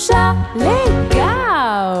prontos já.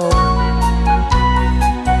 Legal!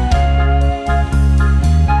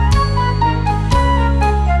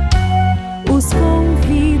 Os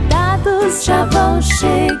convidados já vão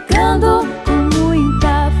chegando com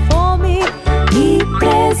muita fome e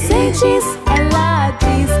presentes. Ela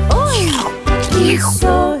diz oi e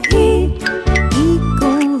sorri e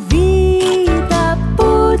convida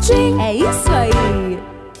pudim. É isso aí!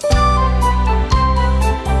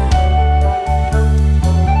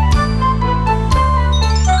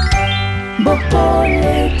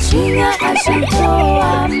 Borboletinha ajeitou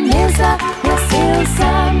a mesa e a seus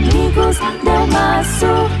amigos deu uma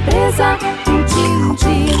surpresa. Pudim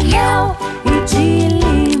de mel e de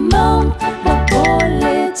limão.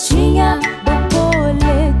 Borboletinha,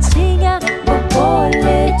 borboletinha,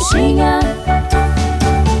 borboletinha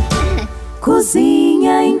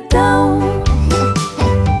cozinha então.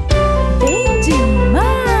 Bem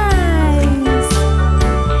demais!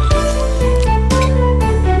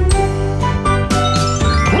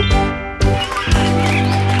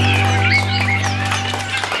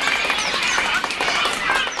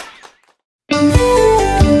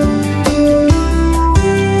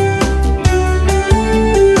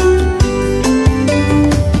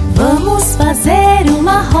 Vamos fazer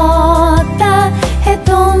uma roda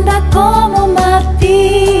redonda como uma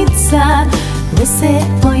pizza. Você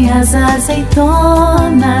põe as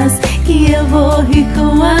azeitonas e eu vou rir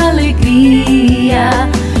com alegria.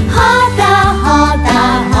 Roda, roda,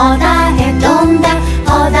 roda redonda,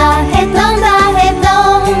 roda redonda,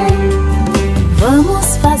 redonda.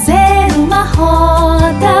 Vamos fazer uma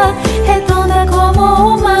roda redonda como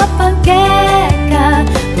uma panqueca.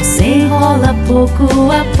 Você rola pouco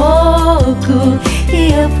a pouco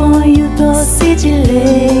e eu ponho doce de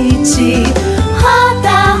leite.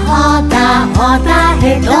 Roda, roda, roda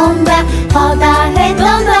redonda, roda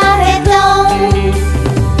redonda, redonda.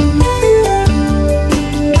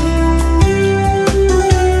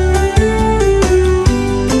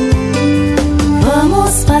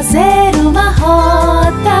 Vamos fazer uma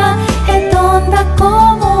roda redonda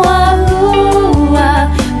como a lua.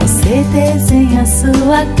 Você desenha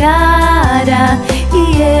sua cara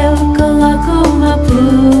e eu coloco uma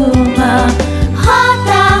pluma.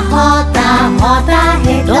 Roda, roda, roda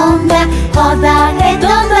redonda, roda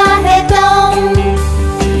redonda, redonda.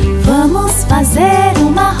 Vamos fazer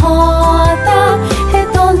uma roda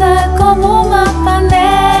redonda como uma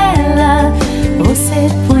panela. Você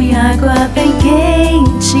põe água bem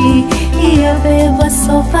quente e eu bebo a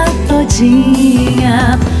sopa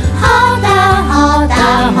todinha. Roda,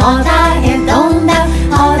 roda, roda redonda,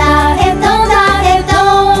 roda redonda,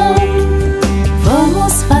 redonda.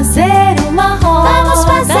 Vamos fazer uma roda, vamos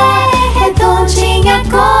fazer redondinha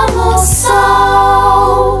como o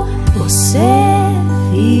sol. Você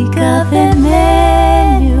fica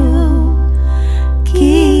vermelho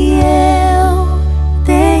que eu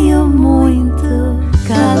tenho muito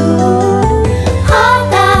calor.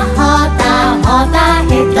 Roda, roda, roda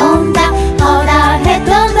redonda, roda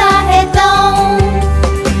redonda, redonda.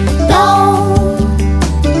 Dom,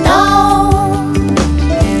 dom.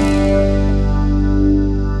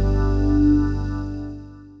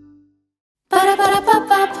 Para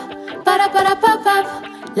papap, para papap,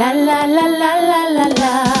 la la la la la la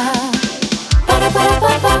la. Para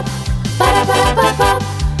papap, para papap,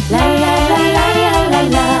 la la la la la la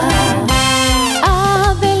la.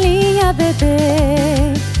 Abelhinha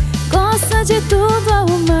bebê gosta de tudo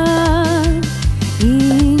arrumar. E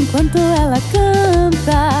enquanto ela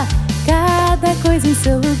canta, cada coisa em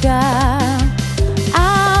seu lugar.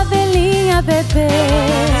 Abelhinha bebê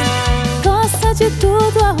gosta de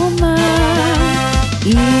tudo arrumar. E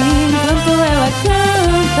enquanto ela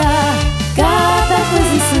canta, cada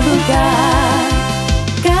coisa em seu lugar.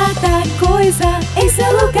 Cada coisa em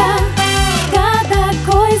seu lugar. Cada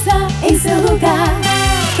coisa em seu lugar.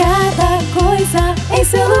 Cada coisa em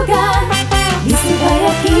seu lugar. Isso vai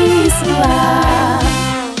aqui, isso lá.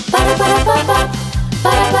 Para papap,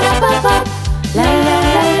 para papap, la la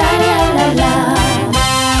la la la la la.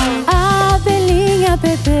 Abelhinha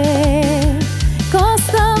bebê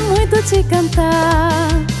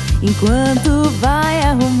enquanto vai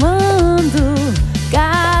arrumando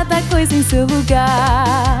cada coisa em seu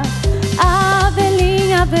lugar. A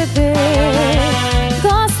Abelhinha Be-Be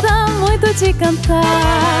gosta muito de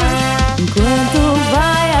cantar, enquanto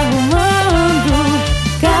vai arrumando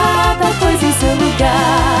cada coisa em seu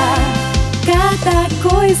lugar. Cada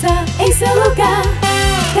coisa em seu lugar,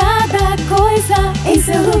 cada coisa em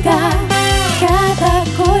seu lugar, cada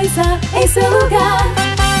coisa em seu lugar.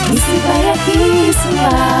 E se vai aqui, isso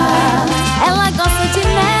lá. Ela gosta de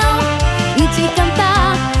mel e de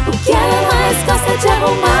cantar, o que ela mais gosta de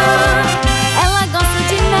arrumar. Ela gosta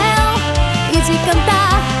de mel e de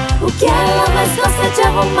cantar, o que ela mais gosta de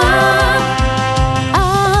arrumar.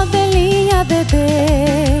 A Abelhinha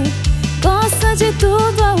Be-Be gosta de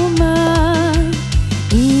tudo arrumar,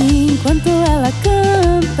 e enquanto ela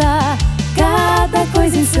canta, cada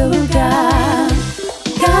coisa em seu lugar.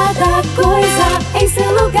 Cada coisa em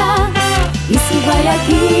seu lugar. Isso vai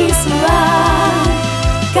aqui, isso lá.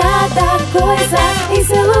 Cada coisa em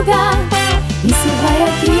seu lugar. Isso vai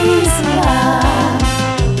aqui, isso lá.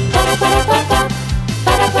 Para, para, para, para,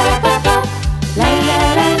 para, para, para, para. La, la,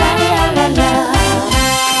 la, la, la, la, la.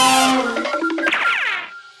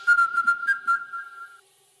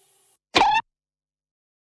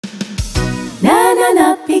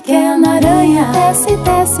 Na, pequena aranha, desce,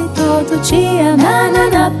 desce todo dia.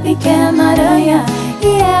 Na, pequena aranha,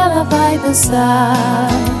 e ela vai dançar.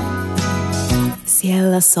 Se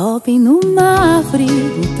ela sobe numa árvore,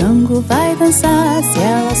 o tango vai dançar. Se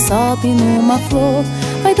ela sobe numa flor,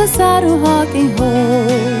 vai dançar o rock and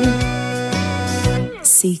roll.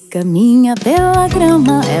 Se caminha pela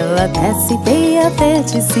grama, ela desce teia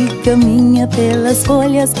verde. Se caminha pelas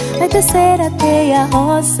folhas, vai descer a teia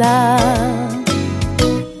rosa.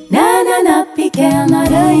 Na, pequena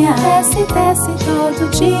aranha, desce, desce todo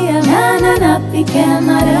dia. Na,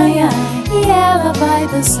 pequena aranha, e ela vai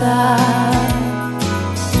dançar.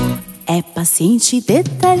 É paciente e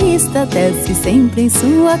detalhista, desce sempre em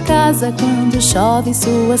sua casa. Quando chove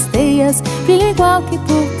suas teias brilham igual que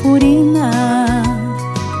purpurina.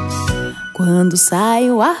 Quando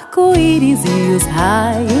sai o arco-íris e os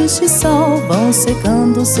raios de sol vão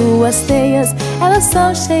secando suas teias, elas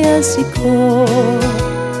são cheias de cor.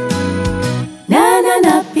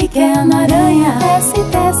 Na, pequena aranha, desce,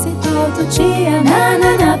 desce todo dia.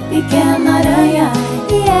 Na, pequena aranha,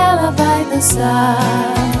 e ela vai dançar.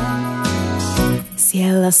 Se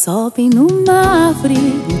ela sobe numa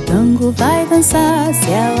árvore, o tango vai dançar. Se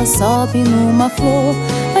ela sobe numa flor,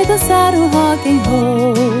 vai dançar o rock and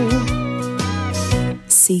roll.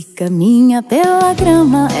 Se caminha pela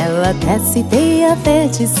grama, ela desce teia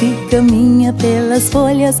verde. Se caminha pelas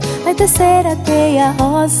folhas, vai descer a teia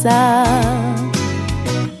rosa.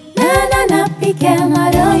 Na, pequena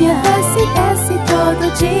aranha, desce, desce todo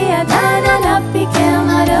dia. Na,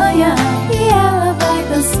 pequena aranha, e ela vai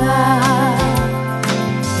dançar.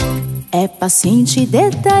 É paciente e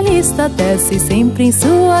detalhista, desce sempre em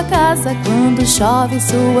sua casa. Quando chove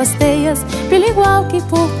suas teias brilham igual que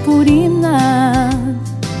purpurina.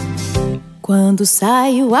 Quando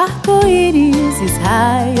sai o arco-íris, os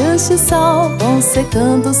raios de sol vão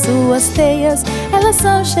secando suas teias, elas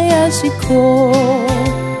são cheias de cor.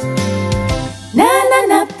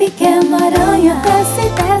 Na, pequena aranha, desce,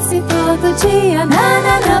 desce todo dia.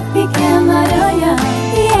 Na, pequena aranha,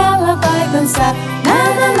 e ela vai dançar.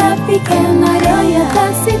 Na, pequena aranha,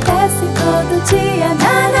 desce, desce todo dia.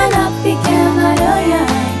 Na, pequena aranha,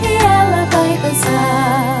 e ela vai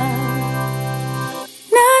dançar.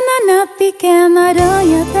 Na, pequena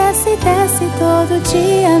aranha, desce, desce todo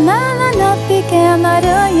dia. Na, pequena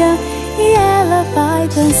aranha, e ela vai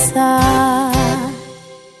dançar.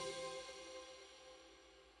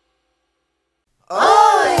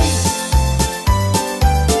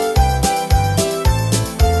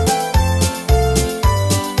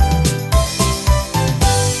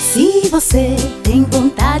 Se você tem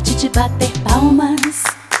vontade de bater palmas,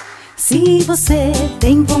 se você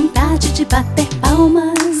tem vontade de bater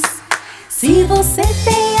palmas, se você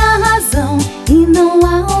tem a razão e não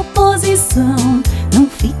há oposição, não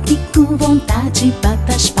fique com vontade,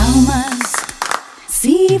 bata as palmas.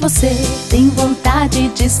 Se você tem vontade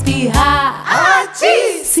de espirrar,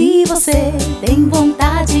 ati! Se você tem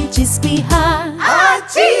vontade de espirrar,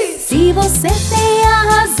 ati! Se você tem a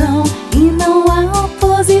razão e não há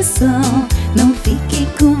oposição, não fique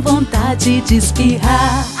com vontade de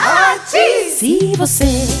espirrar, ati! Se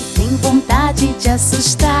você tem vontade de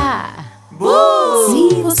assustar,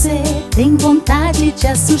 se você tem vontade de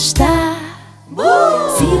assustar,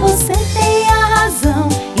 se você tem a razão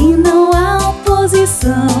e não há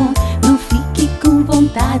oposição, não fique com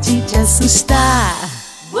vontade de assustar.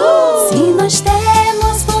 Se nós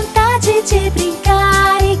temos vontade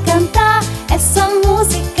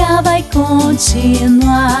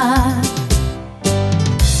continuar.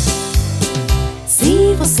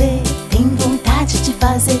 Se você tem vontade de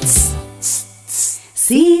fazer tss, tss, tss.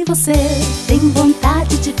 Se você tem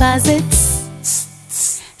vontade de fazer tss, tss,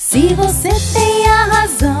 tss. Se você tem a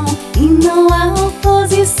razão e não há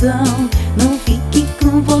oposição, não fique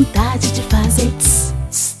com vontade de fazer tss,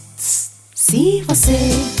 tss, tss. Se você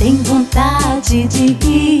tem vontade de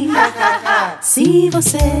rir, se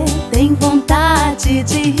você tem vontade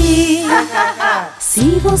de rir,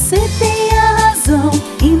 se você tem a razão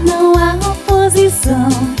e não há oposição,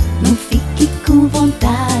 não fique com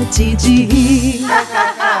vontade de rir.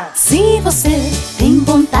 Se você tem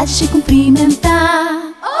vontade de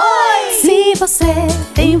cumprimentar, oi! Se você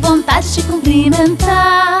tem vontade de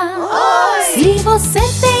cumprimentar, oi! Se você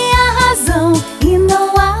tem a razão e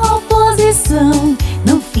não há oposição,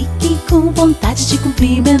 não fique com vontade de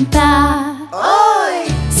cumprimentar,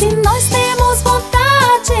 oi! Se nós temos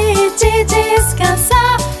vontade de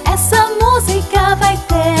descansar, essa música vai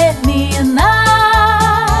terminar.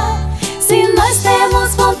 Se nós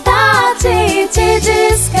temos vontade de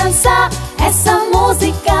descansar, essa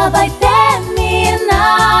música vai terminar.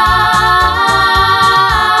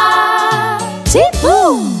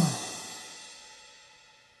 Tipo!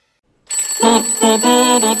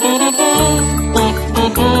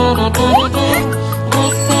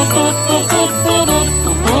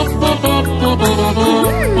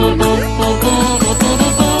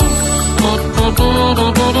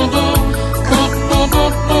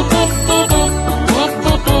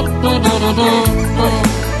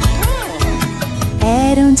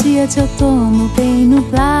 Era um dia de outono bem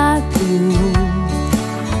nublado,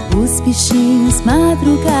 os bichinhos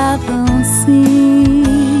madrugavam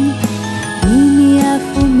sim, e minha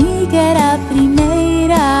formiga era a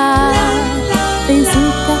primeira, fez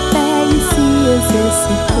o café e se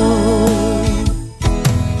exercitou.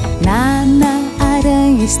 Nana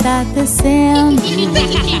aranha está descendo,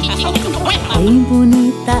 bem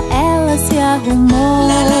bonita ela se arrumou,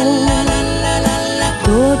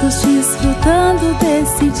 todos desfrutando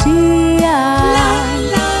desse dia,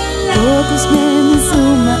 todos menos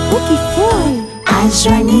uma. O que foi? A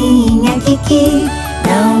Joaninha Ki Ki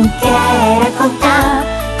não quer acordar,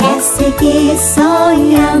 quer seguir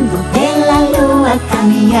sonhando pela lua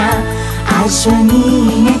caminhar. A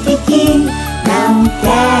Joaninha Ki Ki não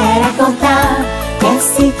quer acordar, quer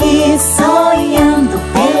seguir sonhando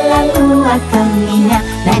pela lua caminhar.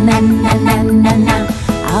 Na na na na na na.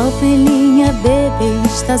 A Abelhinha Be-Be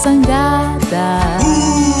está zangada,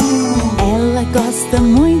 ela gosta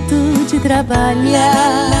muito de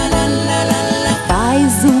trabalhar,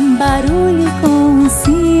 faz um barulho com o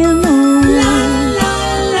sino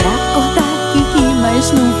pra acordar Kiki,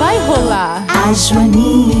 mas não vai rolar. A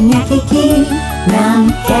Joaninha Ki Ki não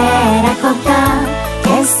quer acordar,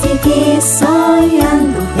 quer seguir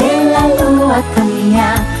sonhando pela lua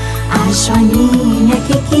caminhar. A Joaninha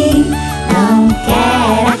Ki Ki não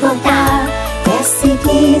quer acordar, quer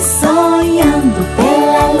seguir sonhando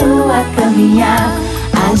pela lua caminhar.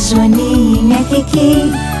 A Joaninha Ki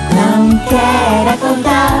Ki não quer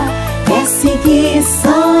acordar, quer seguir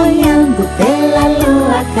sonhando pela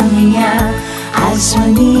lua caminhar. A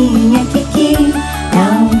Joaninha Ki Ki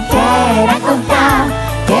não quer acordar,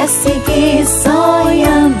 quer seguir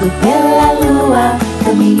sonhando pela lua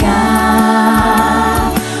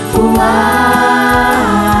caminhar. Voar.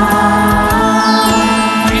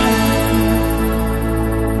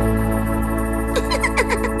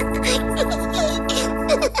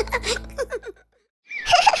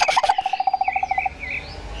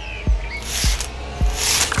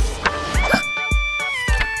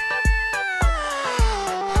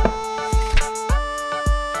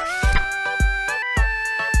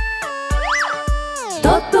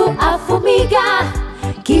 Toto, a formiga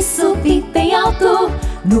que subi bem alto,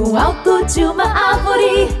 no alto de uma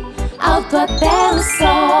árvore, alto até o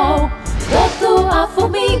sol. Toto, a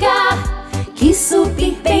formiga que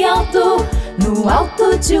subi bem alto, no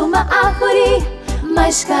alto de uma árvore,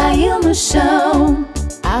 mas caiu no chão.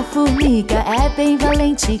 A formiga é bem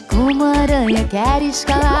valente, como a aranha quer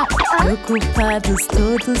escalar. Preocupados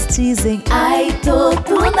todos dizem: ai,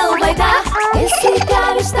 Toto, não vai dar. Esse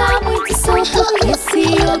galho está muito solto,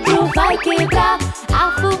 esse outro vai quebrar.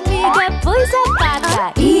 A formiga pôs a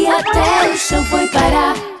pata e até o chão foi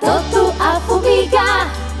parar. Toto, a formiga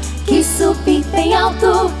que subi bem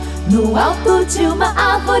alto, no alto de uma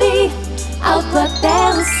árvore, alto até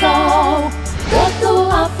o sol. Toto,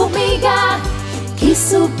 a formiga que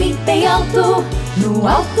subi bem alto, no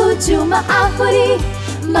alto de uma árvore,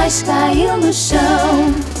 mas caiu no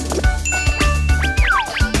chão.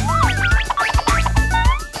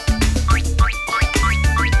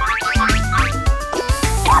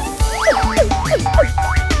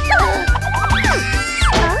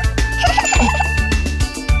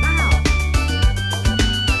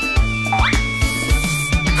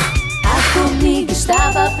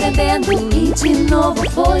 aprendendo e de novo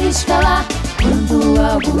vou escalar. Quando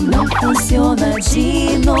algo não funciona,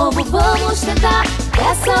 de novo vamos tentar.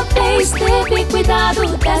 Dessa vez teve cuidado,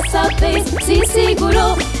 dessa vez se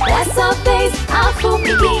segurou. Dessa vez a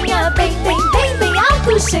formiguinha bem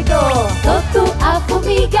alto chegou. Toto, a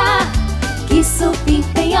formiga, que subiu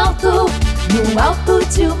bem alto, no alto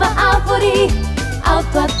de uma árvore,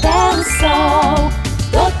 alto até o sol.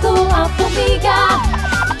 Toto, a formiga,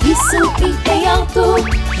 que subiu bem alto,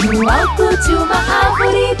 no alto de uma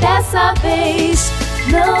árvore. Dessa vez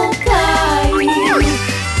não caiu,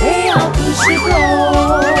 bem alto chegou.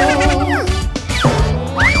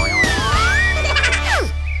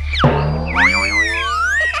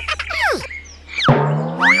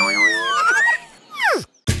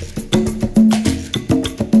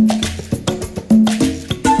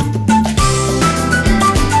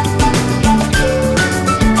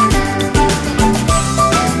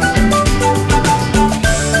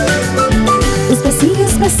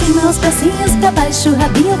 Os bracinhos pra baixo, o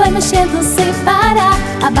rabinho vai mexendo sem parar.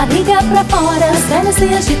 A barriga pra fora, as pernas se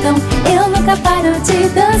agitam, eu nunca paro de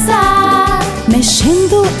dançar.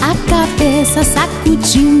 Mexendo a cabeça,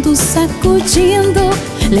 sacudindo, sacudindo.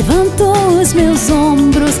 Levanto os meus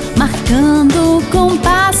ombros, marcando o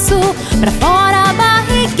compasso. Pra fora a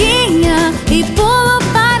barriguinha e pulo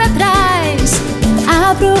para trás.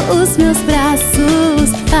 Abro os meus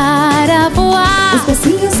braços para voar. Os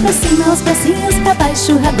bracinhos pra cima, os bracinhos pra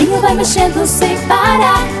baixo, o rabinho vai mexendo sem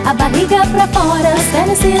parar. A barriga pra fora, as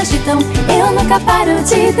pernas se agitam, eu nunca paro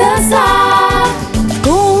de dançar.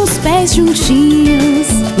 Com os pés juntinhos,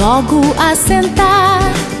 logo a sentar,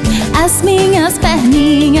 as minhas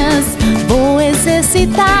perninhas vou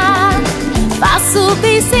exercitar. Faço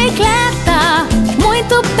bicicleta,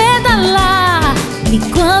 muito pedalar, e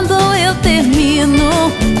quando eu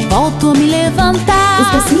termino, volto a me levantar. Os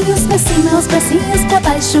bracinhos pra cima, os bracinhos pra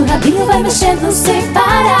baixo, o rabinho vai mexendo sem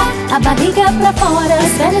parar. A barriga pra fora,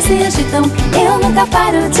 as pernas se agitam, eu nunca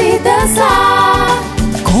paro de dançar.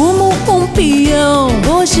 Como um peão,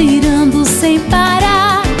 vou girando sem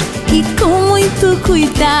parar, e com muito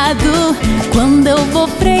cuidado, quando eu vou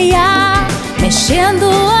frear, mexendo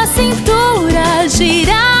a cintura,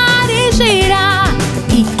 girar e girar.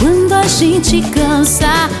 E quando a gente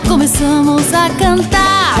cansa, começamos a cantar.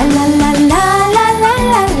 La la la la la la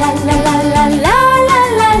la la la la la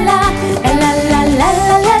la la. La la la la la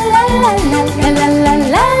la la la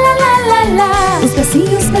la la la. Os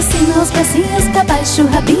bracinhos pra cima, os bracinhos pra baixo, o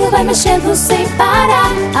rabinho vai mexendo sem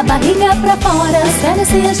parar. A barriga pra fora, as pernas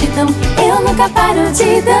se agitam, eu nunca paro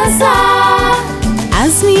de dançar.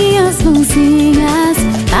 As minhas mãozinhas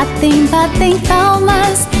batem, batem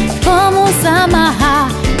palmas. Vamos amarrar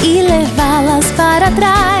e levá-las para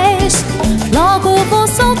trás. Logo vou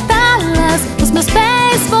soltá-las, os meus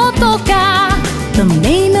pés vou tocar,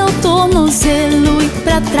 também meu tornozelo, e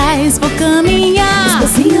pra trás vou caminhar. Os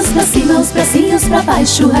bracinhos pra cima, os bracinhos pra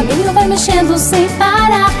baixo, o rabinho vai mexendo sem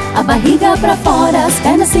parar. A barriga pra fora, as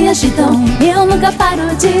pernas se agitam, eu nunca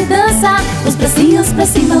paro de dançar. Os bracinhos pra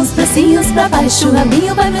cima, os bracinhos pra baixo, o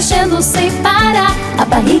rabinho vai mexendo sem parar. A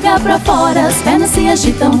barriga pra fora, as pernas se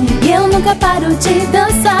agitam, e eu nunca paro de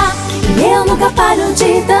dançar. E eu nunca paro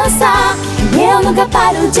de dançar. E eu nunca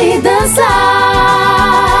paro de dançar.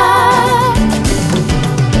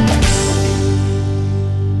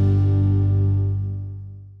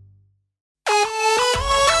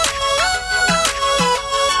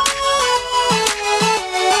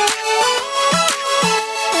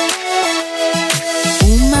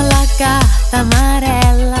 Uma lagarta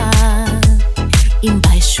amarela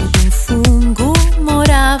embaixo de um fungo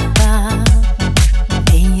morava,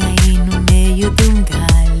 bem aí no meio de um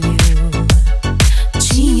galho.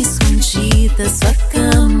 Tinha escondida sua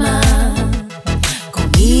cama,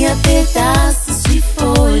 comia pedaços de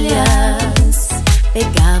folhas,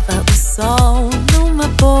 pegava o sol numa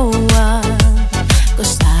boa,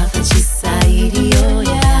 gostava de sair e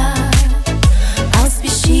olhar aos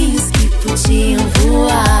bichinhos que podiam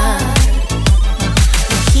voar.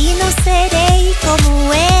 Que não serei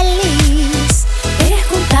como eles,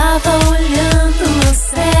 Perguntava olhando ao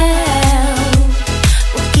céu,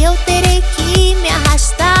 porque eu terei que me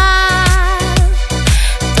arrastar.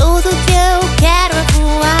 Tudo que eu quero é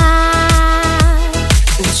voar.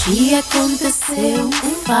 um dia aconteceu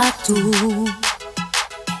um fato.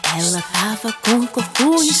 Ela tava com o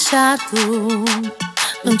corpo inchado,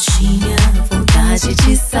 não tinha vontade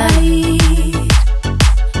de sair,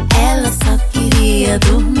 ela só queria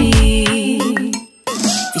dormir.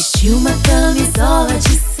 Vestiu uma camisola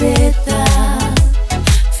de seda,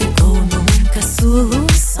 ficou num casulo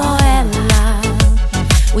só ela,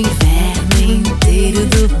 o inverno inteiro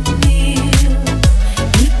dormiu.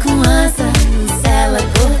 E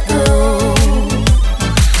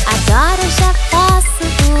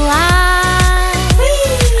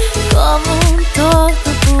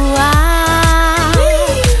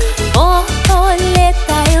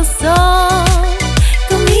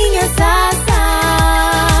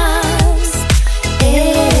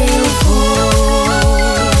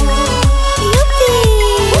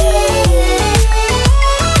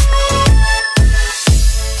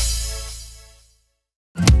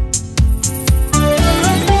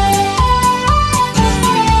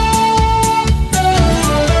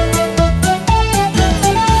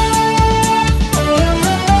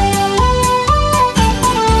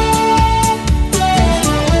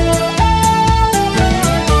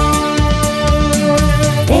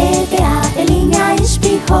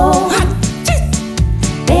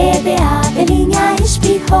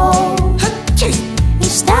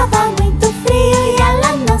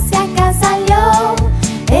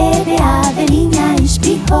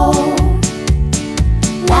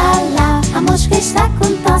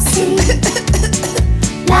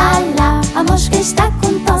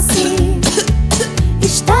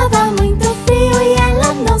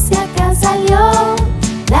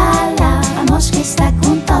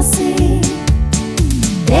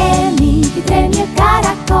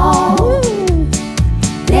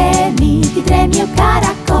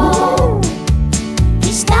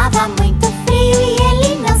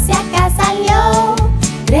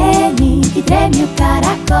prêmio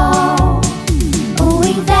caracol. O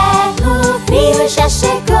inverno frio já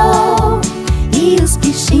chegou e os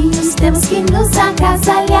bichinhos temos que nos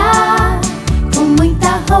agasalhar com muita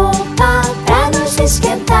roupa pra nos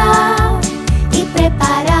esquentar e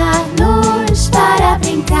preparar-nos para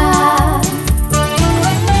brincar.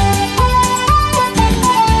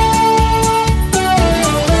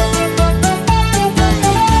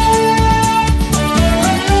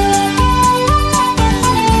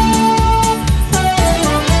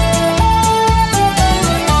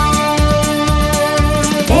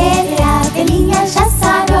 Bebê, a abelhinha já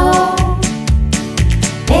sarou.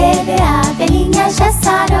 Bebê, a abelhinha já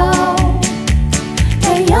sarou.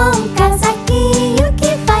 Ganhou um casaquinho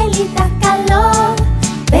que vai lhe dar calor.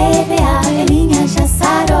 Bebê, a abelhinha já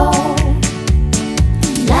sarou.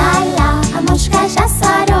 Lá, lá, a mosca já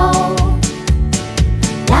sarou.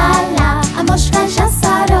 Lá, lá, a mosca já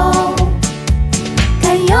sarou.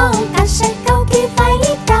 Ganhou um cachecol que vai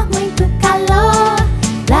lhe dar muito calor.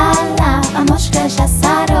 Lá, lá, a mosca já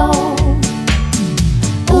sarou.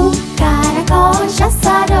 O caracol já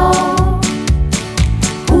sarou.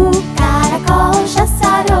 O caracol já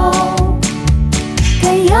sarou.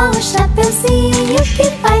 Ganhou um chapeuzinho que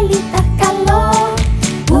vai lhe dar calor.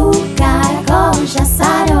 O caracol já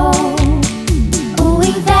sarou. O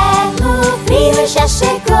inverno frio já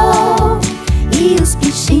chegou e os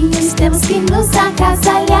bichinhos temos que nos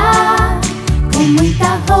agasalhar com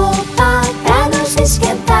muita roupa pra nos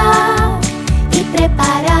esquentar e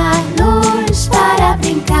preparar-nos para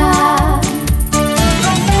brincar.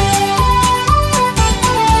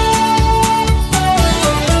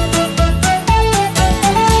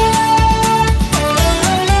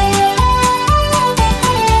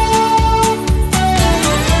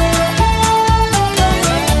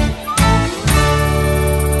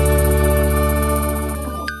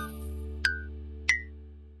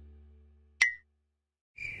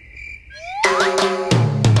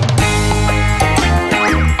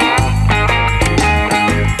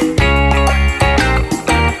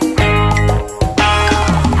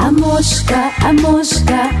 A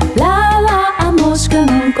mosca, lá, lá, a mosca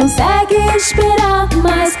não consegue esperar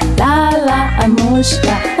mais. Lá, lá, a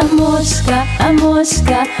mosca, a mosca, a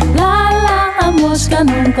mosca. Lá, lá, a mosca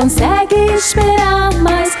não consegue esperar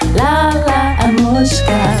mais. Lá, lá, a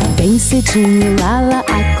mosca. Bem cedinho, Lala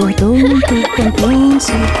acordou muito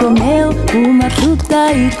contente. Comeu uma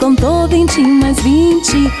fruta e contou 20 mais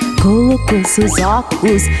 20. Colocou seus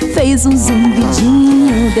óculos, fez um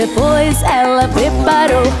zumbidinho. Depois ela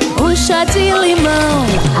preparou um chá de limão.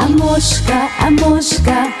 A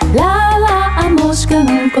mosca, lá, lá, a mosca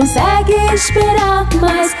não consegue esperar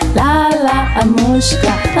mais. Lá, lá, a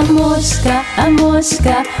mosca, a mosca, a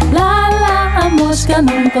mosca. Lá, lá, a mosca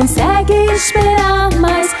não consegue esperar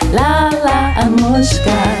mais. Lá, lá, a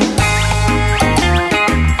mosca.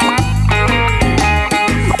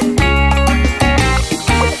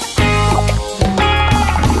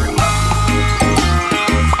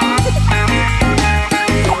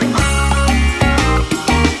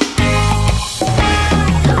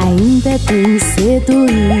 É bem cedo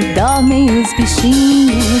e dormem os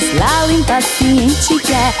bichinhos. Lala impaciente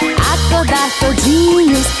quer acordar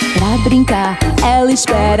todinhos pra brincar. Ela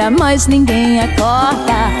espera, mas ninguém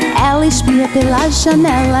acorda. Ela espia pela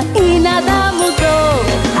janela e nada mudou.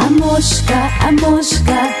 A mosca,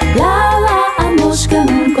 Lala, a mosca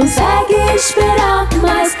não consegue esperar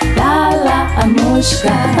mais. Lala, a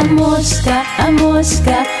mosca, a mosca, a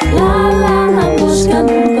mosca. Lala, a mosca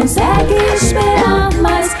não consegue esperar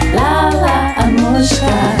mais. Lala, a mosca,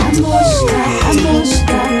 a mosca, a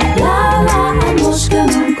mosca. Lala, a mosca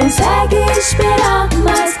não consegue esperar.